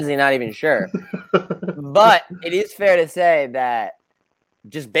 I'm honestly not even sure. But it is fair to say that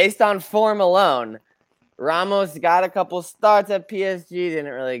just based on form alone, Ramos got a couple starts at PSG,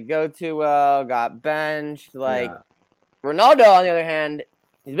 didn't really go too well, got benched. Ronaldo, on the other hand,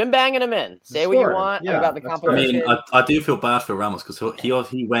 he's been banging them in. Say what you want about the competition. I mean, I do feel bad for Ramos because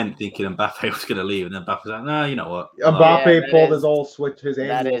he went thinking Mbappe was going to leave, and then Mbappe was like, "No, you know what?" Mbappe pulled his old switch, his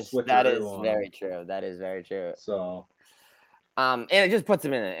annual switch. That is very true. That is very true. So, and it just puts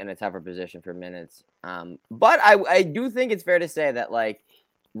him in a tougher position for minutes. But I do think it's fair to say that like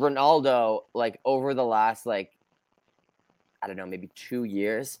Ronaldo, like over the last I don't know, maybe 2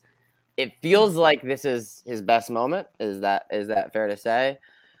 years, it feels like this is his best moment. Is that fair to say?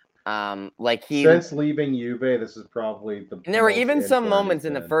 Since leaving Juve, this is probably the. And there were even some moments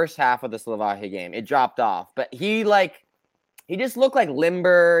in the first half of the Slovakia game. It dropped off, but he just looked like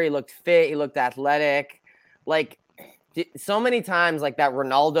limber. He looked fit. He looked athletic. Like so many times, like that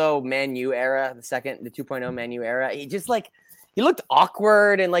Ronaldo Man U era, the 2.0 Man U era. He just he looked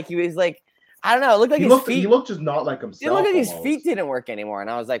awkward and like he was like. I don't know. It looked like he looked just not like himself. It looked like his feet didn't work anymore, and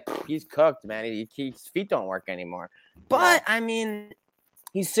I was like, "He's cooked, man. His feet don't work anymore." But I mean,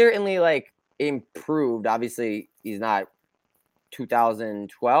 he's certainly improved. Obviously, he's not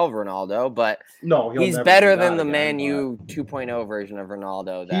 2012 Ronaldo, but he's better than the Man U 2.0 version of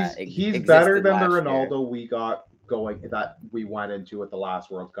Ronaldo. He's better than the Ronaldo we got going that we went into at the last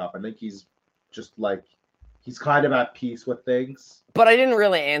World Cup. I think he's just he's kind of at peace with things. But I didn't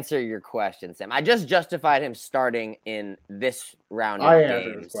really answer your question, Sam. I just justified him starting in this round of games. I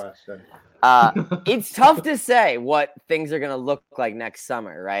answered his question. It's tough to say what things are going to look like next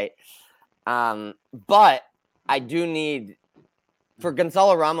summer, right? But I do need for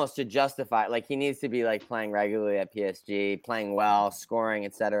Gonçalo Ramos to justify, he needs to be playing regularly at PSG, playing well, scoring,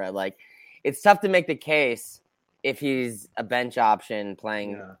 etc. It's tough to make the case if he's a bench option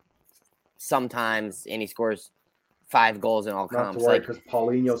playing sometimes and he scores 5 goals in all comps. Not to worry, because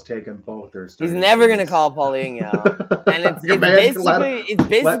Paulinho's taken both their starting. He's never going to call Paulinho, and it's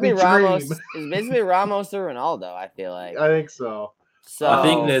basically Ramos. It's basically Ramos or Ronaldo. I feel like. I think so. I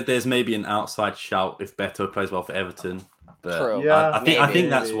think there's maybe an outside shout if Beto plays well for Everton. But true. Yeah, I think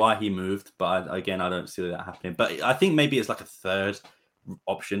that's why he moved. But again, I don't see that happening. But I think maybe it's a third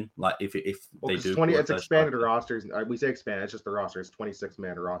option. If they do, it's expanded rosters. We say expand. It's just the roster. It's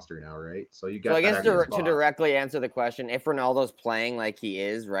 26-man roster now, right? So you get. So I guess to directly answer the question, if Ronaldo's playing like he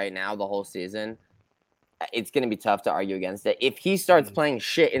is right now the whole season, it's going to be tough to argue against it. If he starts playing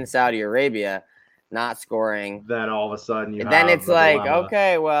shit in Saudi Arabia, not scoring, then all of a sudden it's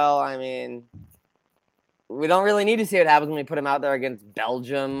okay, well, I mean, we don't really need to see what happens when we put him out there against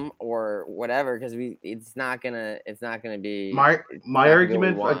Belgium or whatever, because it's not gonna be. My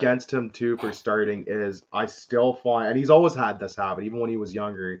argument against him too for starting is I still find, and he's always had this habit, even when he was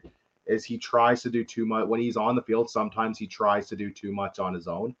younger, is he tries to do too much when he's on the field. Sometimes he tries to do too much on his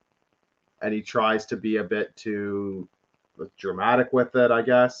own, and he tries to be a bit too dramatic with it, I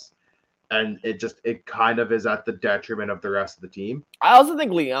guess. And it kind of is at the detriment of the rest of the team. I also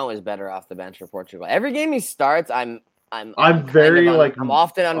think Leon is better off the bench for Portugal. Every game he starts, I'm very I'm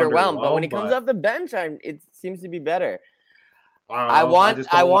often underwhelmed, but when he comes off the bench, it seems to be better. I want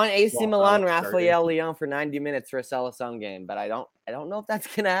AC Milan Rafael Leon for 90 minutes for a Seleção game, but I don't know if that's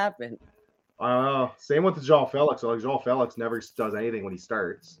gonna happen. Same with João Felix. Like João Felix never does anything when he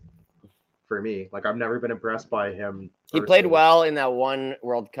starts. For me, like I've never been impressed by him. He played well in that one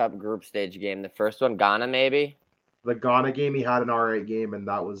World Cup group stage game. The first one, Ghana, maybe. The Ghana game, he had an alright game, and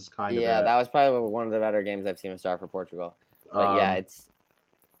that was kind of that was probably one of the better games I've seen him start for Portugal. But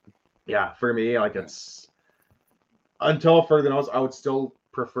for me, like it's until further notice, I would still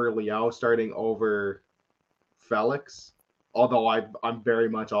prefer Leão starting over Felix. Although I'm very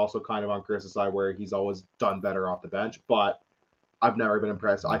much also kind of on Chris's side where he's always done better off the bench, but I've never been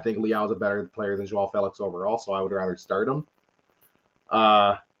impressed. I think Leão's a better player than João Felix overall, so I would rather start him.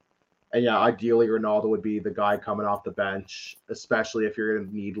 And ideally Ronaldo would be the guy coming off the bench, especially if you're going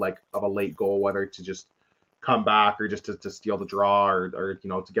to need like of a late goal, whether to just come back or just to steal the draw or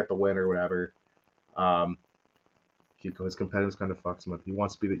to get the win or whatever. His competitiveness kind of fucks him up. He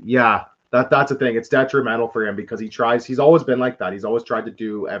wants to be that's the thing. It's detrimental for him because he's always been like that. He's always tried to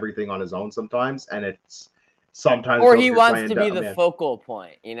do everything on his own sometimes, and it's sometimes or he wants to be the focal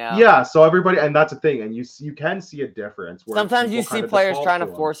point, Yeah, so everybody, and that's the thing, and you can see a difference. Where sometimes you see players trying to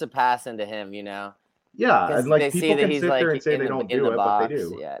force a pass into him, Yeah, and like they people see that can he's sit like there and say they don't do it, but they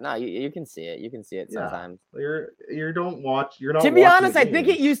do. Yeah, no, you can see it. You can see it sometimes. You're not. To be honest, I think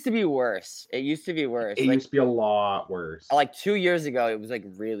it used to be worse. It used to be used to be a lot worse. Like 2 years ago, it was like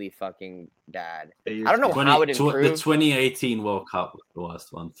really fucking bad. I don't know how it improved. The 2018 World Cup was the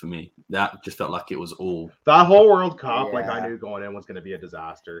worst one for me. That just felt like it was all. That whole World Cup, like I knew going in was going to be a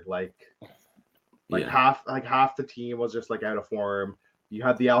disaster. Half the team was just like out of form. You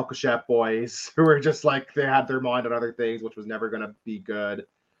had the Alcochep boys who were just like they had their mind on other things, which was never going to be good.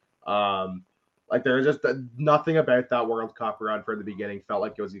 Like there was just nothing about that World Cup run from the beginning felt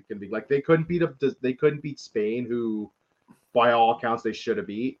like it was going to be like they couldn't beat Spain, who by all accounts they should have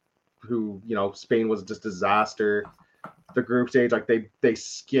beat. Who Spain was just disaster. The group stage, like they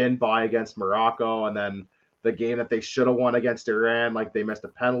skinned by against Morocco, and then the game that they should have won against Iran, like they missed a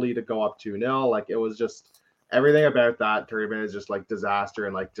penalty to go up 2-0. Like it was just. Everything about that tournament is just like disaster,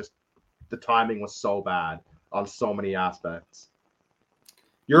 and like just the timing was so bad on so many aspects.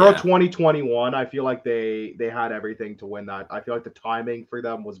 Euro 2021, I feel like they had everything to win that. I feel like the timing for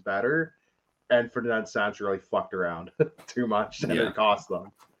them was better, and Ferdinand Santos really fucked around too much, and it cost them.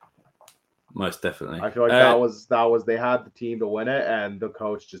 Most definitely. I feel like that was they had the team to win it, and the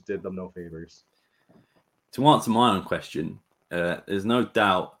coach just did them no favors. To answer my own question. There's no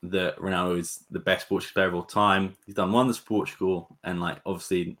doubt that Ronaldo is the best Portuguese player of all time. He's done wonders for Portugal, and like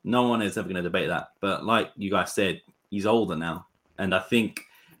obviously no one is ever going to debate that. But like you guys said, he's older now, and I think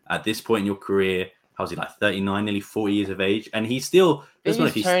at this point in your career, how's he like 39, nearly 40 years of age, and he's still. He's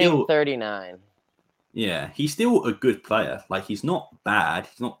still 39. Yeah, he's still a good player. Like he's not bad,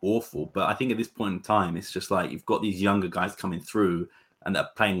 he's not awful, but I think at this point in time, it's just like you've got these younger guys coming through and they're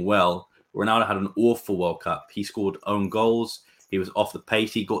playing well. Ronaldo had an awful World Cup. He scored own goals. He was off the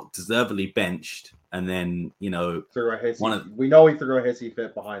pace. He got deservedly benched. And then, we know he threw a hissy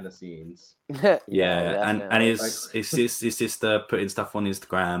fit behind the scenes. and his sister putting stuff on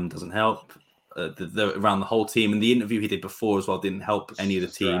Instagram doesn't help. Around the whole team. And the interview he did before as well didn't help any of the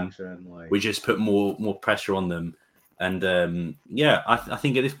team. We just put more pressure on them. And I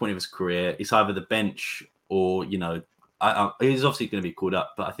think at this point of his career, it's either the bench or, he's obviously going to be called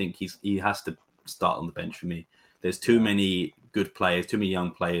up, but I think he has to start on the bench for me. There's too many good players, too many young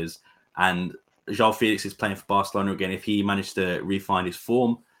players, and João Felix is playing for Barcelona again. If he managed to refine his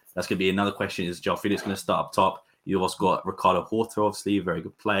form, that's going to be another question. Is João Felix going to start up top? You've also got Ricardo Horta, obviously, a very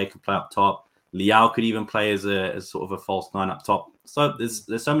good player, can play up top. Leão could even play as sort of a false nine up top. So there's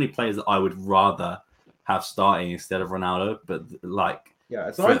so many players that I would rather have starting instead of Ronaldo, but it's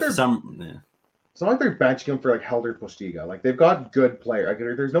not like they're it's not like they're benching him for like Helder Postiga. Like they've got good players. Like,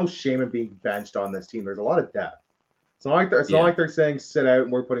 there's no shame in being benched on this team. There's a lot of depth. It's not like they're saying sit out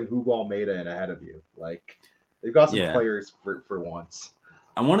and we're putting Hugo Almeida in ahead of you. Like they've got some players for once.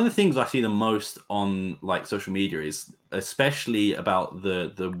 And one of the things I see the most on like social media is, especially about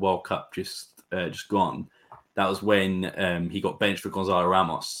the World Cup just gone, that was when he got benched for Gonzalo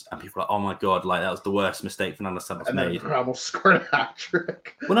Ramos, and people were like, "Oh my god, like that was the worst mistake Fernando Santos And made." then Ramos scored a hat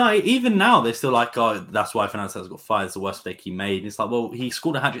trick. Well, no, even now they're still like, "Oh, that's why Fernando Santos got fired. It's the worst mistake he made." And it's like, well, he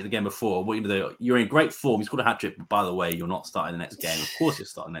scored a hat trick the game before. What you do? You're in great form. You scored a hat trick, but by the way, you're not starting the next game. Of course, you're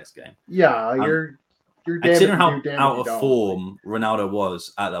starting the next game. Yeah, you're considering how out of form Ronaldo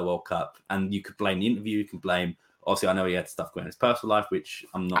was at that World Cup, and you could blame the interview, you can blame. Obviously, I know he had stuff going in his personal life, which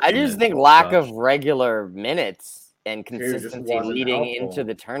I'm not. I just think lack of regular minutes and consistency leading into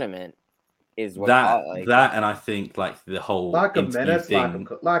the tournament is what that, and I think like the whole lack of minutes,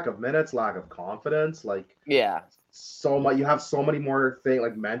 lack of confidence, like so much. You have so many more things,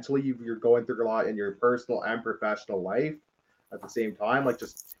 like mentally, you're going through a lot in your personal and professional life at the same time. Like,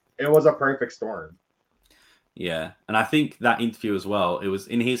 just it was a perfect storm. Yeah, and I think that interview as well, it was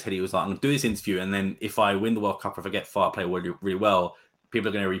in his head, he was like, I'm going to do this interview, and then if I win the World Cup, if I get far, play really, really well, people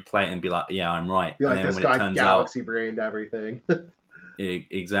are going to replay it and be like, yeah, I'm right. Be like, and then this guy galaxy-brained everything.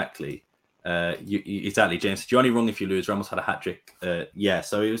 Exactly. Exactly, James. You're only wrong if you lose. Ramos had a hat-trick. Yeah,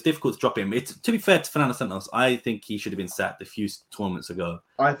 so it was difficult to drop him. To be fair to Fernando Santos, I think he should have been sacked a few tournaments ago.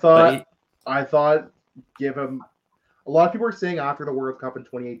 I thought give him... A lot of people were saying after the World Cup in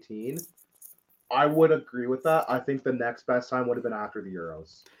 2018... I would agree with that. I think the next best time would have been after the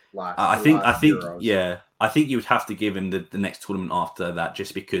Euros. I think, yeah. I think you would have to give him the next tournament after that,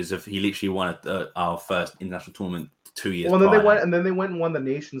 just because of he literally won our first international tournament 2 years. Well, then they went and won the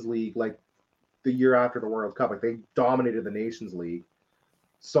Nations League like the year after the World Cup. Like they dominated the Nations League.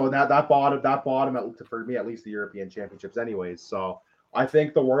 So that bottom for me at least the European Championships, anyways. So I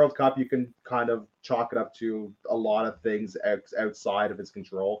think the World Cup you can kind of chalk it up to a lot of things outside of his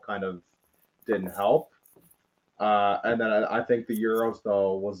control, kind of. Didn't help. And then I think the Euros,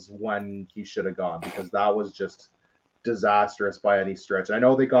 though, was when he should have gone because that was just disastrous by any stretch. I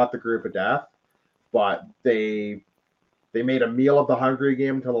know they got the group of death, but they made a meal of the Hungary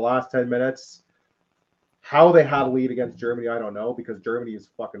game until the last 10 minutes. How they had a lead against Germany, I don't know, because Germany is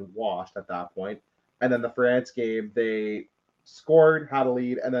fucking washed at that point. And then the France game, they scored, had a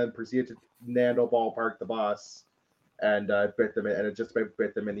lead, and then proceeded to Nando ballpark the bus. And bit them, and it just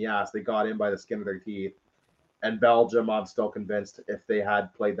bit them in the ass. They got in by the skin of their teeth. And Belgium, I'm still convinced, if they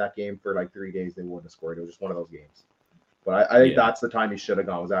had played that game for like 3 days, they wouldn't have scored. It was just one of those games. But I think that's the time he should have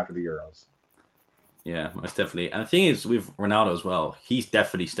gone, was after the Euros. Yeah, most definitely. And the thing is, with Ronaldo as well, he's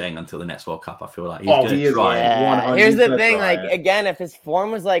definitely staying until the next World Cup. I feel like he's going to try. Yeah. Here's the thing, like again, if his form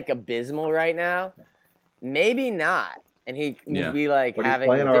was like abysmal right now, maybe not. And he would be like but having.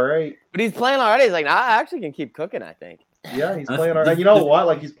 He's playing all right. But he's playing already. He's like, nah, I actually can keep cooking. I think. Yeah, he's playing all right. And you know what?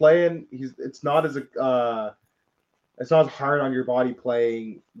 Like he's playing. It's not as hard on your body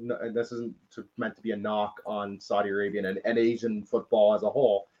playing. And this isn't meant to be a knock on Saudi Arabian and Asian football as a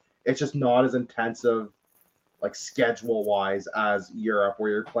whole. It's just not as intensive, like schedule wise, as Europe,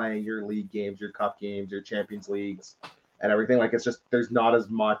 where you're playing your league games, your cup games, your Champions Leagues, and everything. Like it's just there's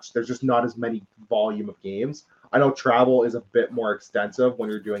just not as many volume of games. I know travel is a bit more extensive when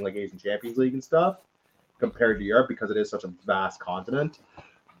you're doing like Asian Champions League and stuff compared to Europe because it is such a vast continent.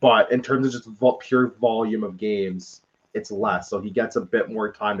 But in terms of just pure volume of games, it's less. So he gets a bit more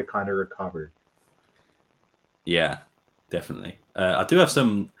time to kind of recover. Yeah, definitely. I do have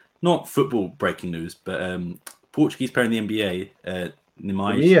some, not football breaking news, but Portuguese player in the NBA,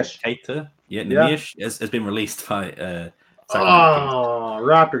 Nemanja Keita. Yeah, Nemanja has been released by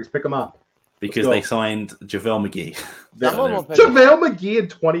Raptors, pick him up. Because they signed JaVale McGee. JaVale McGee in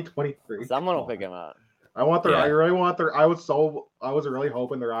 2023. Someone will pick him up. I was really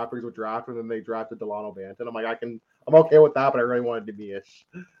hoping the Raptors would draft him, and then they drafted Delano Banton. I'm like, I'm okay with that, but I really wanted to be ish.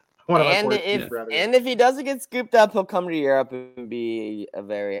 And if he doesn't get scooped up, he'll come to Europe and be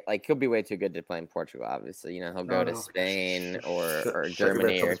he'll be way too good to play in Portugal. Obviously, he'll go to Spain or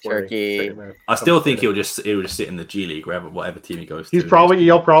Germany or Turkey. I still think he'll just sit in the G League, whatever team he goes to.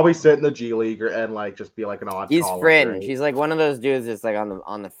 He'll probably sit in the G League and just be like an odd. He's fringe. Right? He's like one of those dudes that's like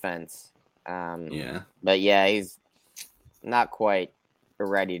on the fence. But yeah, he's not quite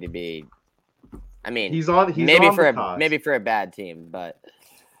ready to be. I mean, he's maybe for a bad team, but.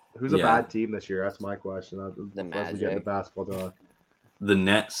 Who's a bad team this year? That's my question. The Magic. We get the basketball talk. The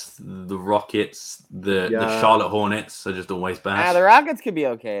Nets, the Rockets, the Charlotte Hornets are just always bad. The Rockets could be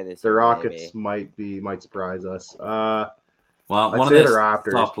okay this year. The Rockets might surprise us. Well, one of their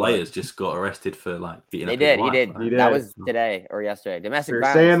star players just got arrested for beating up his wife. He did. That was today or yesterday. Domestic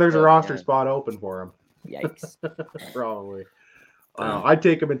violence. They're saying there's a roster spot open for him. Yikes. Probably. I'd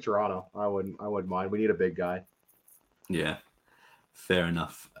take him in Toronto. I wouldn't mind. We need a big guy. Yeah. Fair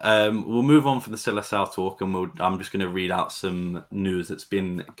enough. We'll move on from the Seleção talk, and I'm just going to read out some news that's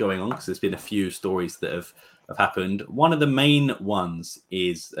been going on because there's been a few stories that have happened. One of the main ones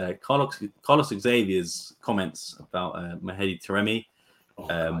is Carlos Xavier's comments about Mehdi Taremi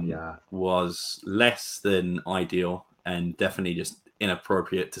was less than ideal and definitely just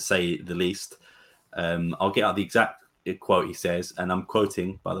inappropriate, to say the least. I'll get out the exact quote he says, and I'm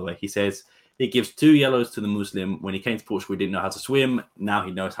quoting, by the way. He says, "He gives 2 yellows to the Muslim. When he came to Portugal, he didn't know how to swim. Now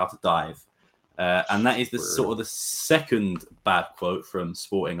he knows how to dive." And that is the sort of the second bad quote from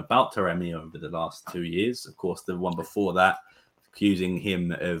Sporting about Taremi over the last 2 years. Of course, the one before that, accusing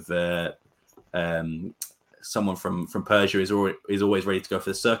him of someone from Persia is always ready to go for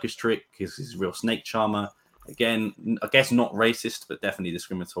the circus trick because he's a real snake charmer. Again, I guess not racist, but definitely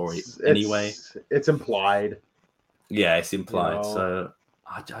discriminatory anyway. It's implied. Yeah, it's implied. You know, so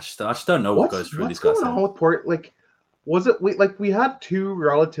I just don't know what goes through these guys. What's going on with Port? Like, was it we had 2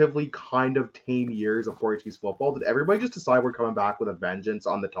 relatively kind of tame years of Portuguese football? Did everybody just decide we're coming back with a vengeance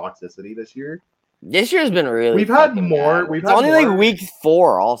on the toxicity this year? This year's been really. We've had more. It's only like week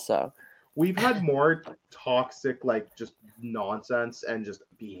 4. Also, we've had more toxic, like just nonsense and just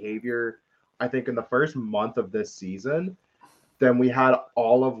behavior, I think, in the first month of this season than we had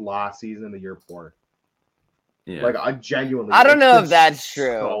all of last season and the year before. Yeah. Like, I genuinely. I don't know if that's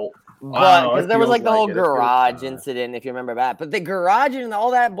true. But because there was like the whole garage incident, if you remember that. But the garage and all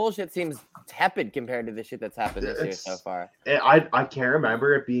that bullshit seems tepid compared to the shit that's happened this year so far. I can't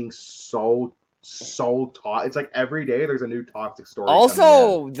remember it being so it's like every day there's a new toxic story.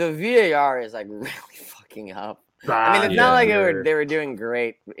 Also, the VAR is like really fucking up. I mean, it's not like they were doing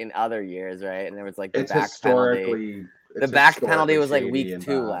great in other years, right? And there was like the back penalty. The back penalty was like week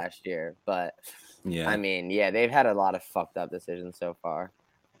 2 last year, but yeah, I mean, yeah, they've had a lot of fucked up decisions so far.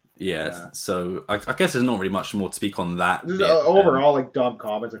 Yeah. So I guess there's not really much more to speak on that. Overall, like dumb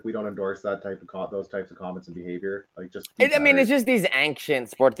comments, like we don't endorse that type of those types of comments and behavior. Like just. I mean, it's just these ancient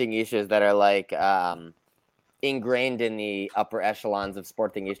sporting issues that are like ingrained in the upper echelons of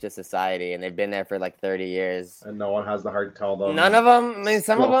sportingista society, and they've been there for like 30 years. And no one has the heart to tell them. None of them. I mean,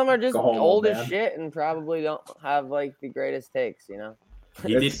 some of them are just old as shit and probably don't have like the greatest takes, you know.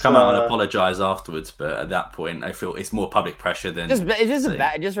 He did come out and apologize afterwards, but at that point, I feel it's more public pressure than.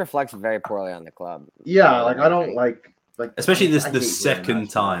 It just reflects very poorly on the club. Yeah, like I don't like especially the second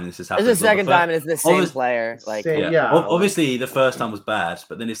time this has happened. It's the second time, and it's the same player. Like, obviously the first time was bad,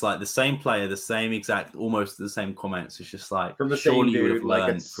 but then it's like the same player, the same exact, almost the same comments. It's just like from the same dude. You would have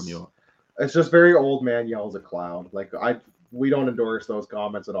learned from your. It's just very old man yells at cloud. Like we don't endorse those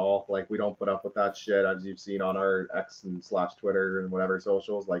comments at all. Like we don't put up with that shit, as you've seen on our X and / Twitter and whatever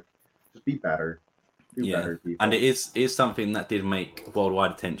socials. Like, just be better. Do better, people. And it is something that did make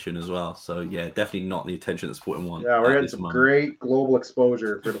worldwide attention as well. So yeah, definitely not the attention that Sporting won. Yeah, we're getting some great global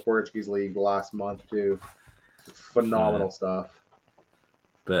exposure for the Portuguese league last month too. Phenomenal stuff.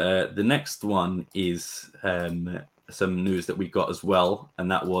 But the next one is some news that we got as well, and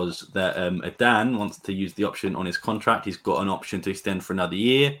that was that Adan wants to use the option on his contract. He's got an option to extend for another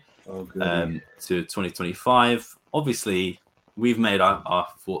year to 2025. Obviously, we've made our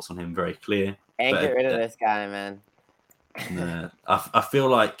thoughts on him very clear. Get rid of this guy, man. I feel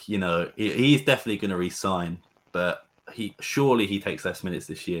like, you know, he's definitely going to re-sign, but surely he takes less minutes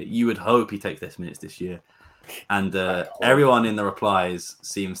this year. You would hope he takes less minutes this year. And everyone in the replies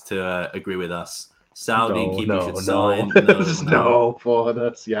seems to agree with us. Saudi and Keeper should sign. No, for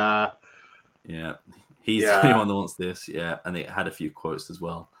this, yeah. He's the only one that wants this, and it had a few quotes as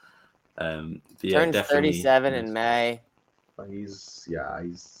well. Turns 37 in May. He's.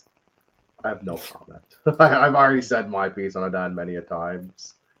 I have no comment. I've already said my piece on Adan many a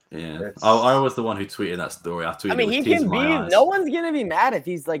times. Yeah, I was the one who tweeted that story. I mean, he can be. No one's gonna be mad if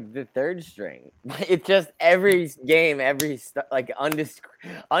he's like the third string. It's just every game, like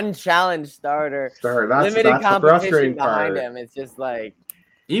unchallenged starter, limited competition behind him. It's just like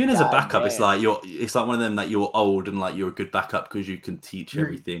even as a backup, it's like one of them that you're old and like you're a good backup because you can teach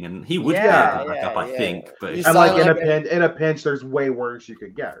everything, and he would be a good backup, I think. But and like in a pinch, there's way worse you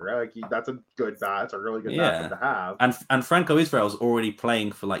could get, right? Like that's a good bat. It's a really good backup to have. And Franco Israel's already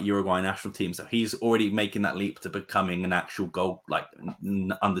playing for like Uruguay national team, so he's already making that leap to becoming an actual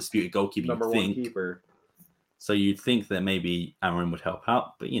undisputed goalkeeper. Number one keeper. So you'd think that maybe Amarim would help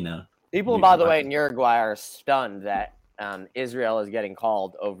out, but you know, people, by the way, in Uruguay are stunned that Israel is getting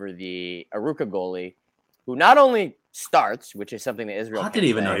called over the Aruca goalie, who not only starts, which is something that Israel. I didn't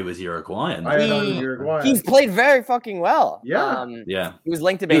even know he was Uruguayan. He's played very fucking well. Yeah, He was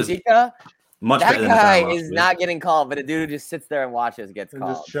linked to Benfica. That guy is not getting called, but a dude who just sits there and watches gets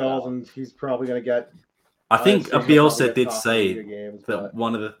called. Just chills, and he's probably gonna get I think assume Bielsa probably did a couple say Liga games, that but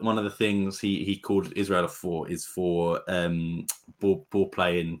one of the things he called Israel for is for ball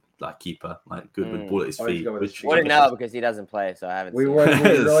playing like keeper, like good with ball at his Oh, he's feet. good with his Which feet. Wouldn't know because he doesn't play, so I haven't we seen would it. we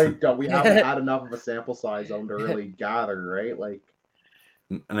really don't. We haven't had enough of a sample size on to really gather, right? Like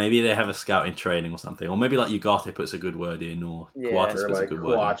maybe they have a scout in training or something, or maybe like Ugarte puts a good word in, or Yeah. Coates or puts a like good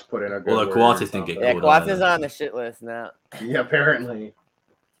word in. Quach put in a good Although word Coates or didn't get something. Yeah, called Coates either. is on the shit list now. Yeah, apparently.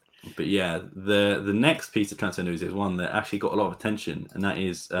 But yeah, the next piece of transfer news is one that actually got a lot of attention, and that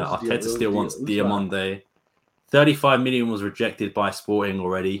is Arteta still wants Diamonde. 35 million was rejected by Sporting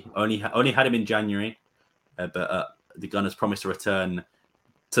already. Only had him in January, but the Gunners promised to return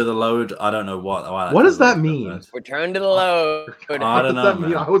to the load. I don't know why What does that mean? Return to the load. I don't know,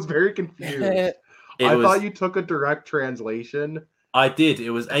 man. I was very confused. I thought you took a direct translation. I did.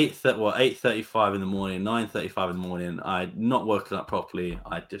 It was 8:35 in the morning, 9:35 in the morning. I'd not woken up properly.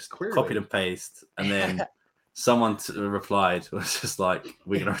 I just copied and pasted, and then someone replied, was just like,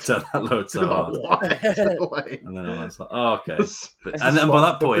 "We're gonna return that load so hard." And then I was like, "Oh, okay." And then by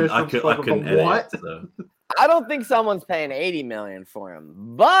that point, I couldn't edit it. So. I don't think someone's paying 80 million for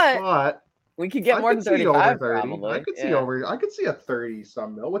him, but we could get more than 35. Probably. I could see a 30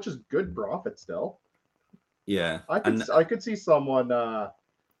 some mil, which is good profit still. Yeah, I could see someone going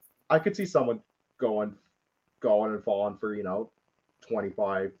and falling for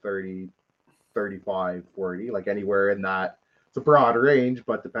 25, 30, 35, 40, like anywhere in that. It's a broad range,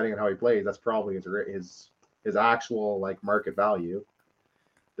 but depending on how he plays, that's probably his actual like market value.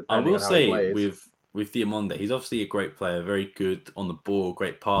 I will say with Diamonde, he's obviously a great player, very good on the ball,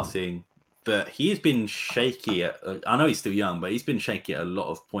 great passing, but he's been shaky. I know he's still young, but he's been shaky at a lot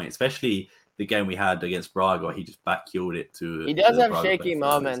of points, especially the game we had against Braga. He just back-heeled it to. He does have shaky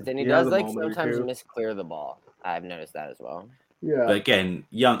moments, and he does like sometimes misclear the ball. I've noticed that as well. Yeah, but again,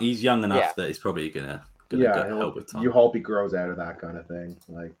 he's young enough that he's probably gonna get help with time. You hope he grows out of that kind of thing.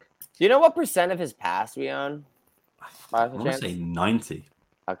 Like, do you know what percent of his pass we own? I want to say 90.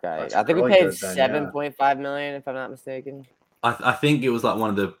 Okay, I think we paid 7.5 million, if I'm not mistaken. I think it was like one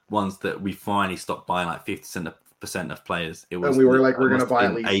of the ones that we finally stopped buying like 50% of players. It was, and we were like, we're going to buy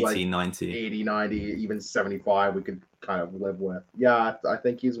at least 80, like 90. 80, 90, even 75 we could kind of live with. Yeah, I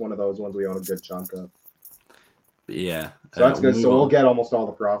think he's one of those ones we own a good chunk of. But yeah. So that's good. So we'll get almost all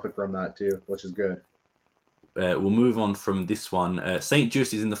the profit from that too, which is good. We'll move on from this one. St.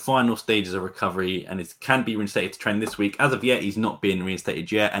 Just is in the final stages of recovery and can be reinstated to train this week. As of yet, he's not been reinstated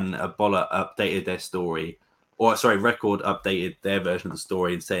yet, and Ebola updated their story. Record updated their version of the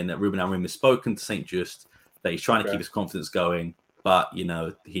story and saying that Ruben Amorim has spoken to St. Just, that he's trying to keep his confidence going, but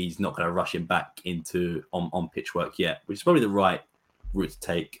he's not going to rush him back into on pitch work yet, which is probably the right route to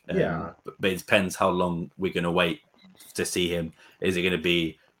take. But it depends how long we're going to wait to see him. Is it going to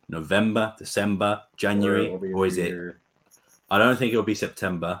be November, December, January, or is it? I don't think it'll be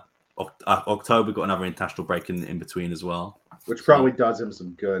September. October, we've got another international break in between as well, which probably does him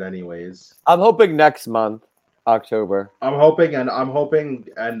some good, anyways. I'm hoping next month, October. I'm hoping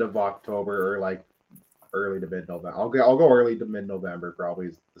end of October or like early to mid-November. I'll go early to mid-November. Probably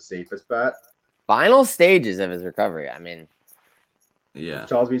is the safest bet. Final stages of his recovery. I mean, yeah,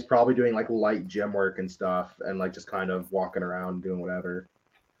 tells me he's probably doing like light gym work and stuff, and like just kind of walking around doing whatever.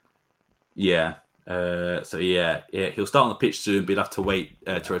 Yeah. He'll start on the pitch soon, but he'll have to wait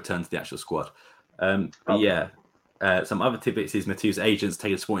to return to the actual squad. Some other tidbits is Mathieu's agents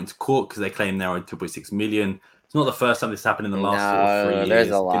taking Sporting to court because they claim they're on 2.6 million. It's not the first time this happened in the last 3 years. There's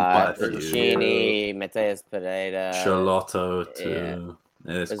a lot. Chini, Mateus Pereira, Charlotto, too.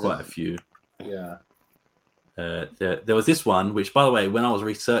 Yeah. There's quite a few. Yeah. There was this one, which, by the way, when I was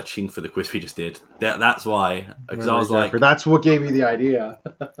researching for the quiz we just did, that's why, because I was like, that's what gave me the idea.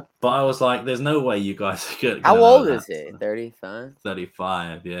 But I was like, there's no way you guys are good. How old is he? 35.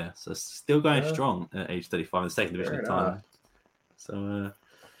 35, yeah. So still going strong at age 35 in the second division of time. So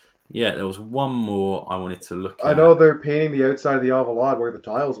there was one more I wanted to look at. I know they're painting the outside of the Ovalade where the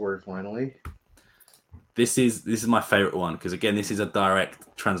tiles were finally. This is my favorite one because, again, this is a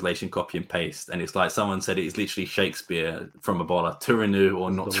direct translation, copy and paste, and it's like someone said it's literally Shakespeare from Ebola. To renew or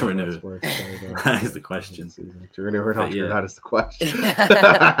not to renew? That is the question. To renew or not to renew? That is the question.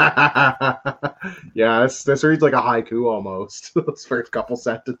 Yeah, this reads like a haiku almost. Those first couple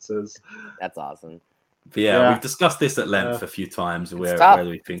sentences. That's awesome. But we've discussed this at length a few times. Where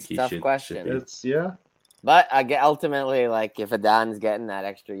we think he should. Question. But ultimately, like, if Adan's getting that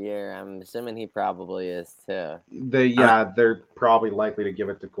extra year, I'm assuming he probably is too. They're probably likely to give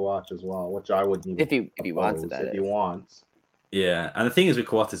it to Coates as well, which I wouldn't even if he wants it. If he wants. Yeah, and the thing is with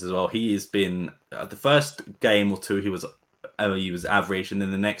Coates as well, he has been the first game or two he was he was average, and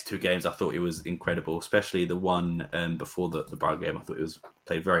then the next 2 games I thought he was incredible, especially the one before the Braga game. I thought he was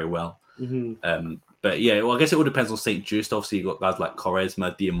played very well. But yeah, well, I guess it all depends on St. Just. Obviously, you've got guys like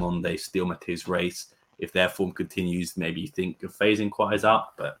Quaresma, Diamonde, still Matthijs Race. If their form continues, maybe you think of phasing quite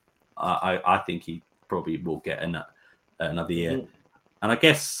out, but I think he probably will get another year. And I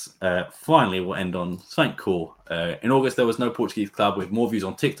guess finally we'll end on something cool. In August, there was no Portuguese club with more views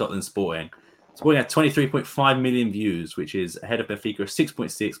on TikTok than Sporting. Sporting had 23.5 million views, which is ahead of Benfica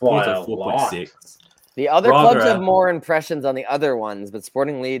 6.6, Porto 4.6. The other clubs have more impressions on the other ones, but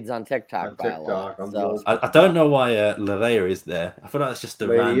Sporting leads on TikTok by a lot. So. I don't know why Lavea is there. I feel like it's just a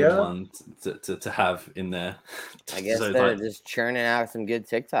random one to have in there. I guess they're just churning out some good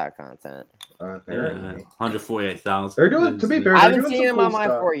TikTok content. 148,000. They're doing, to be fair, I haven't seen them on my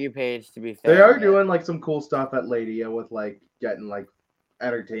For You page, to be fair. They are doing like some cool stuff at Ladia with like getting like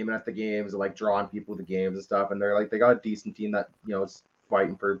entertainment at the games and like drawing people to the games and stuff. And they're like, they got a decent team that, you know, is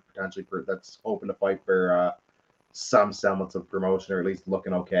fighting for potentially for that's hoping to fight for some semblance of promotion or at least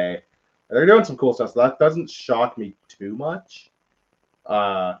looking okay. And they're doing some cool stuff. So that doesn't shock me too much.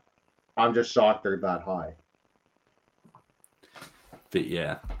 I'm just shocked they're that high. But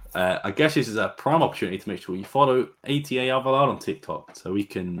yeah, I guess this is a prime opportunity to make sure you follow ATA Alvalade on TikTok so we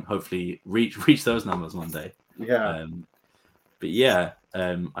can hopefully reach those numbers one day. Yeah. But yeah,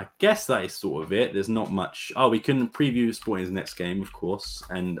 I guess that is sort of it. There's not much. Oh, we can preview Sporting's next game, of course,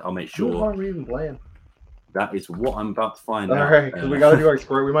 and I'll make sure. Who are we even playing? That is what I'm about to find out. All right, because we got to do our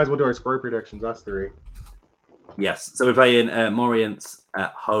score. We might as well do our score predictions. That's 3. Yes, so we're playing Morientes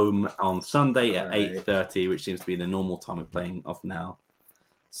at home on Sunday at 8:30, which seems to be the normal time we're playing off now.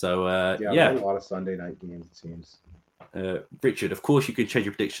 So yeah, a lot of Sunday night games it seems. Richard, of course, you can change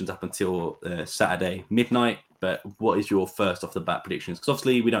your predictions up until Saturday midnight. But what is your first off the bat predictions? Because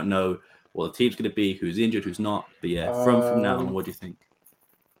obviously we don't know what the team's going to be, who's injured, who's not. But yeah, from now on, what do you think?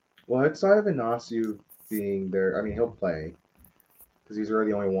 Well, outside of Inacio being there, I mean, he'll play because he's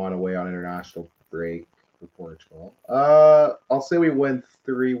really the only one away on international break for Portugal. I'll say we win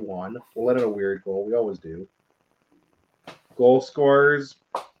 3-1. We'll let in a weird goal. We always do. Goal scorers,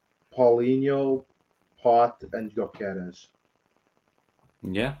 Paulinho, Pot, and Jokeres.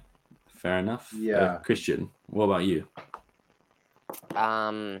 Yeah. Fair enough. Yeah. Christian, what about you?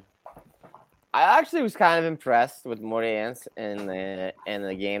 I actually was kind of impressed with Morientes in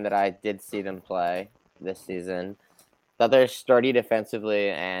the game that I did see them play this season. Thought they're sturdy defensively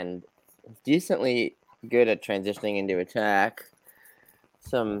and decently good at transitioning into attack.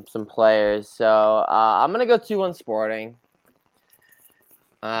 Some players. So I'm gonna go 2-1 Sporting.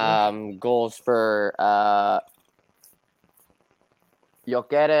 Goals for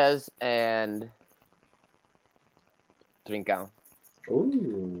Jokeres and Trincão.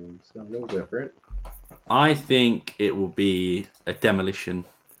 Ooh, it's a little different. I think it will be a demolition.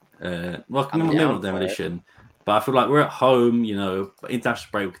 Well, not demolition, but I feel like we're at home, you know, international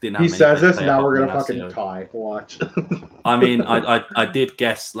break. We didn't have he says this, now we're going to fucking tie. Watch. I mean, I did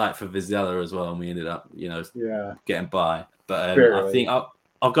guess like for Vizela as well, and we ended up, you know, getting by. But I think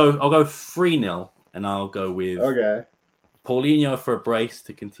I'll go 3-0, and I'll go with Paulinho for a brace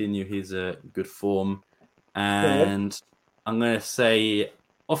to continue his good form. And I'm going to say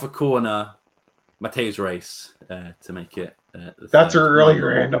off a corner, Matthijs Race to make it. That's a really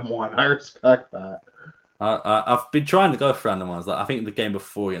random one. I respect that. I've been trying to go for random ones. Like I think the game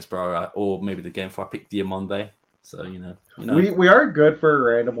before against Braga, or maybe the game before I picked Diamonde. So, you know. We are good for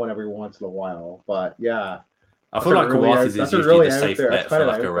a random one every once in a while. But, yeah. I feel like Kawasi's is usually the safe bet for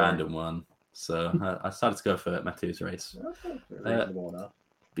like a random one. So I decided to go for Matthijs Race.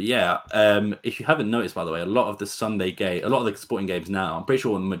 But yeah, if you haven't noticed, by the way, a lot of the Sporting games now, I'm pretty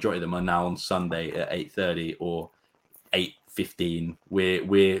sure the majority of them are now on Sunday at 8:30 or 8:15.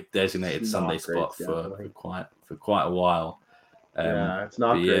 We're designated Sunday spot for quite a while. It's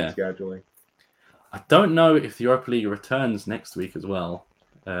not great scheduling. I don't know if the Europa League returns next week as well,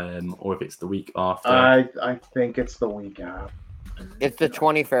 or if it's the week after. I think it's the week after. It's the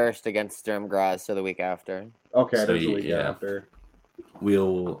 21st against STROMPCAST, so the week after. Okay, so the week after.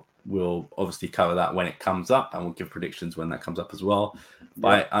 We'll obviously cover that when it comes up, and we'll give predictions when that comes up as well.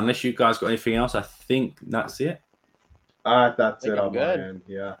 But unless you guys got anything else, I think that's it. That's it on my end.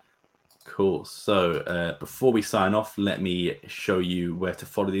 Yeah. Cool. So before we sign off, let me show you where to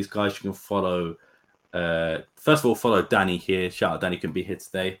follow these guys. You can follow. First of all, follow Danny here. Shout out, Danny couldn't be here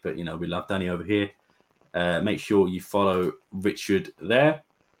today, but you know we love Danny over here. Make sure you follow Richard there.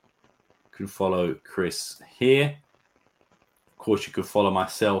 You can follow Chris here. Of course, you can follow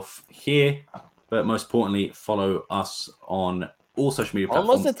myself here, but most importantly, follow us on all social media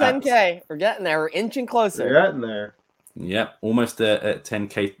platforms. Almost a 10K. We're getting there. We're inching closer. We're getting there. Yep, almost at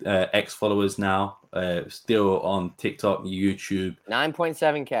 10K X followers now. Still on TikTok, YouTube.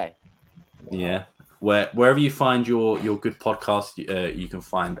 9.7K. Yeah, wherever you find your good podcast, you can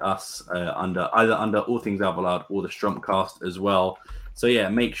find us under All Things Out Loud or the Strumpcast as well. So yeah,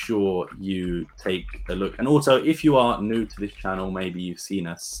 make sure you take a look. And also, if you are new to this channel, maybe you've seen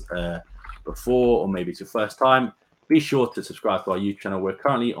us before, or maybe it's your first time, be sure to subscribe to our YouTube channel. We're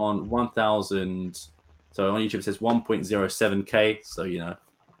currently on 1,000. So on YouTube it says 1.07K. So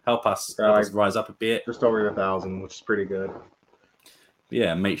help us rise up a bit. Just over 1,000, which is pretty good.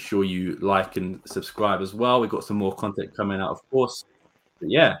 Yeah, make sure you like and subscribe as well. We've got some more content coming out, of course. But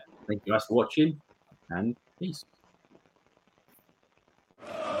yeah, thank you guys for watching, and peace.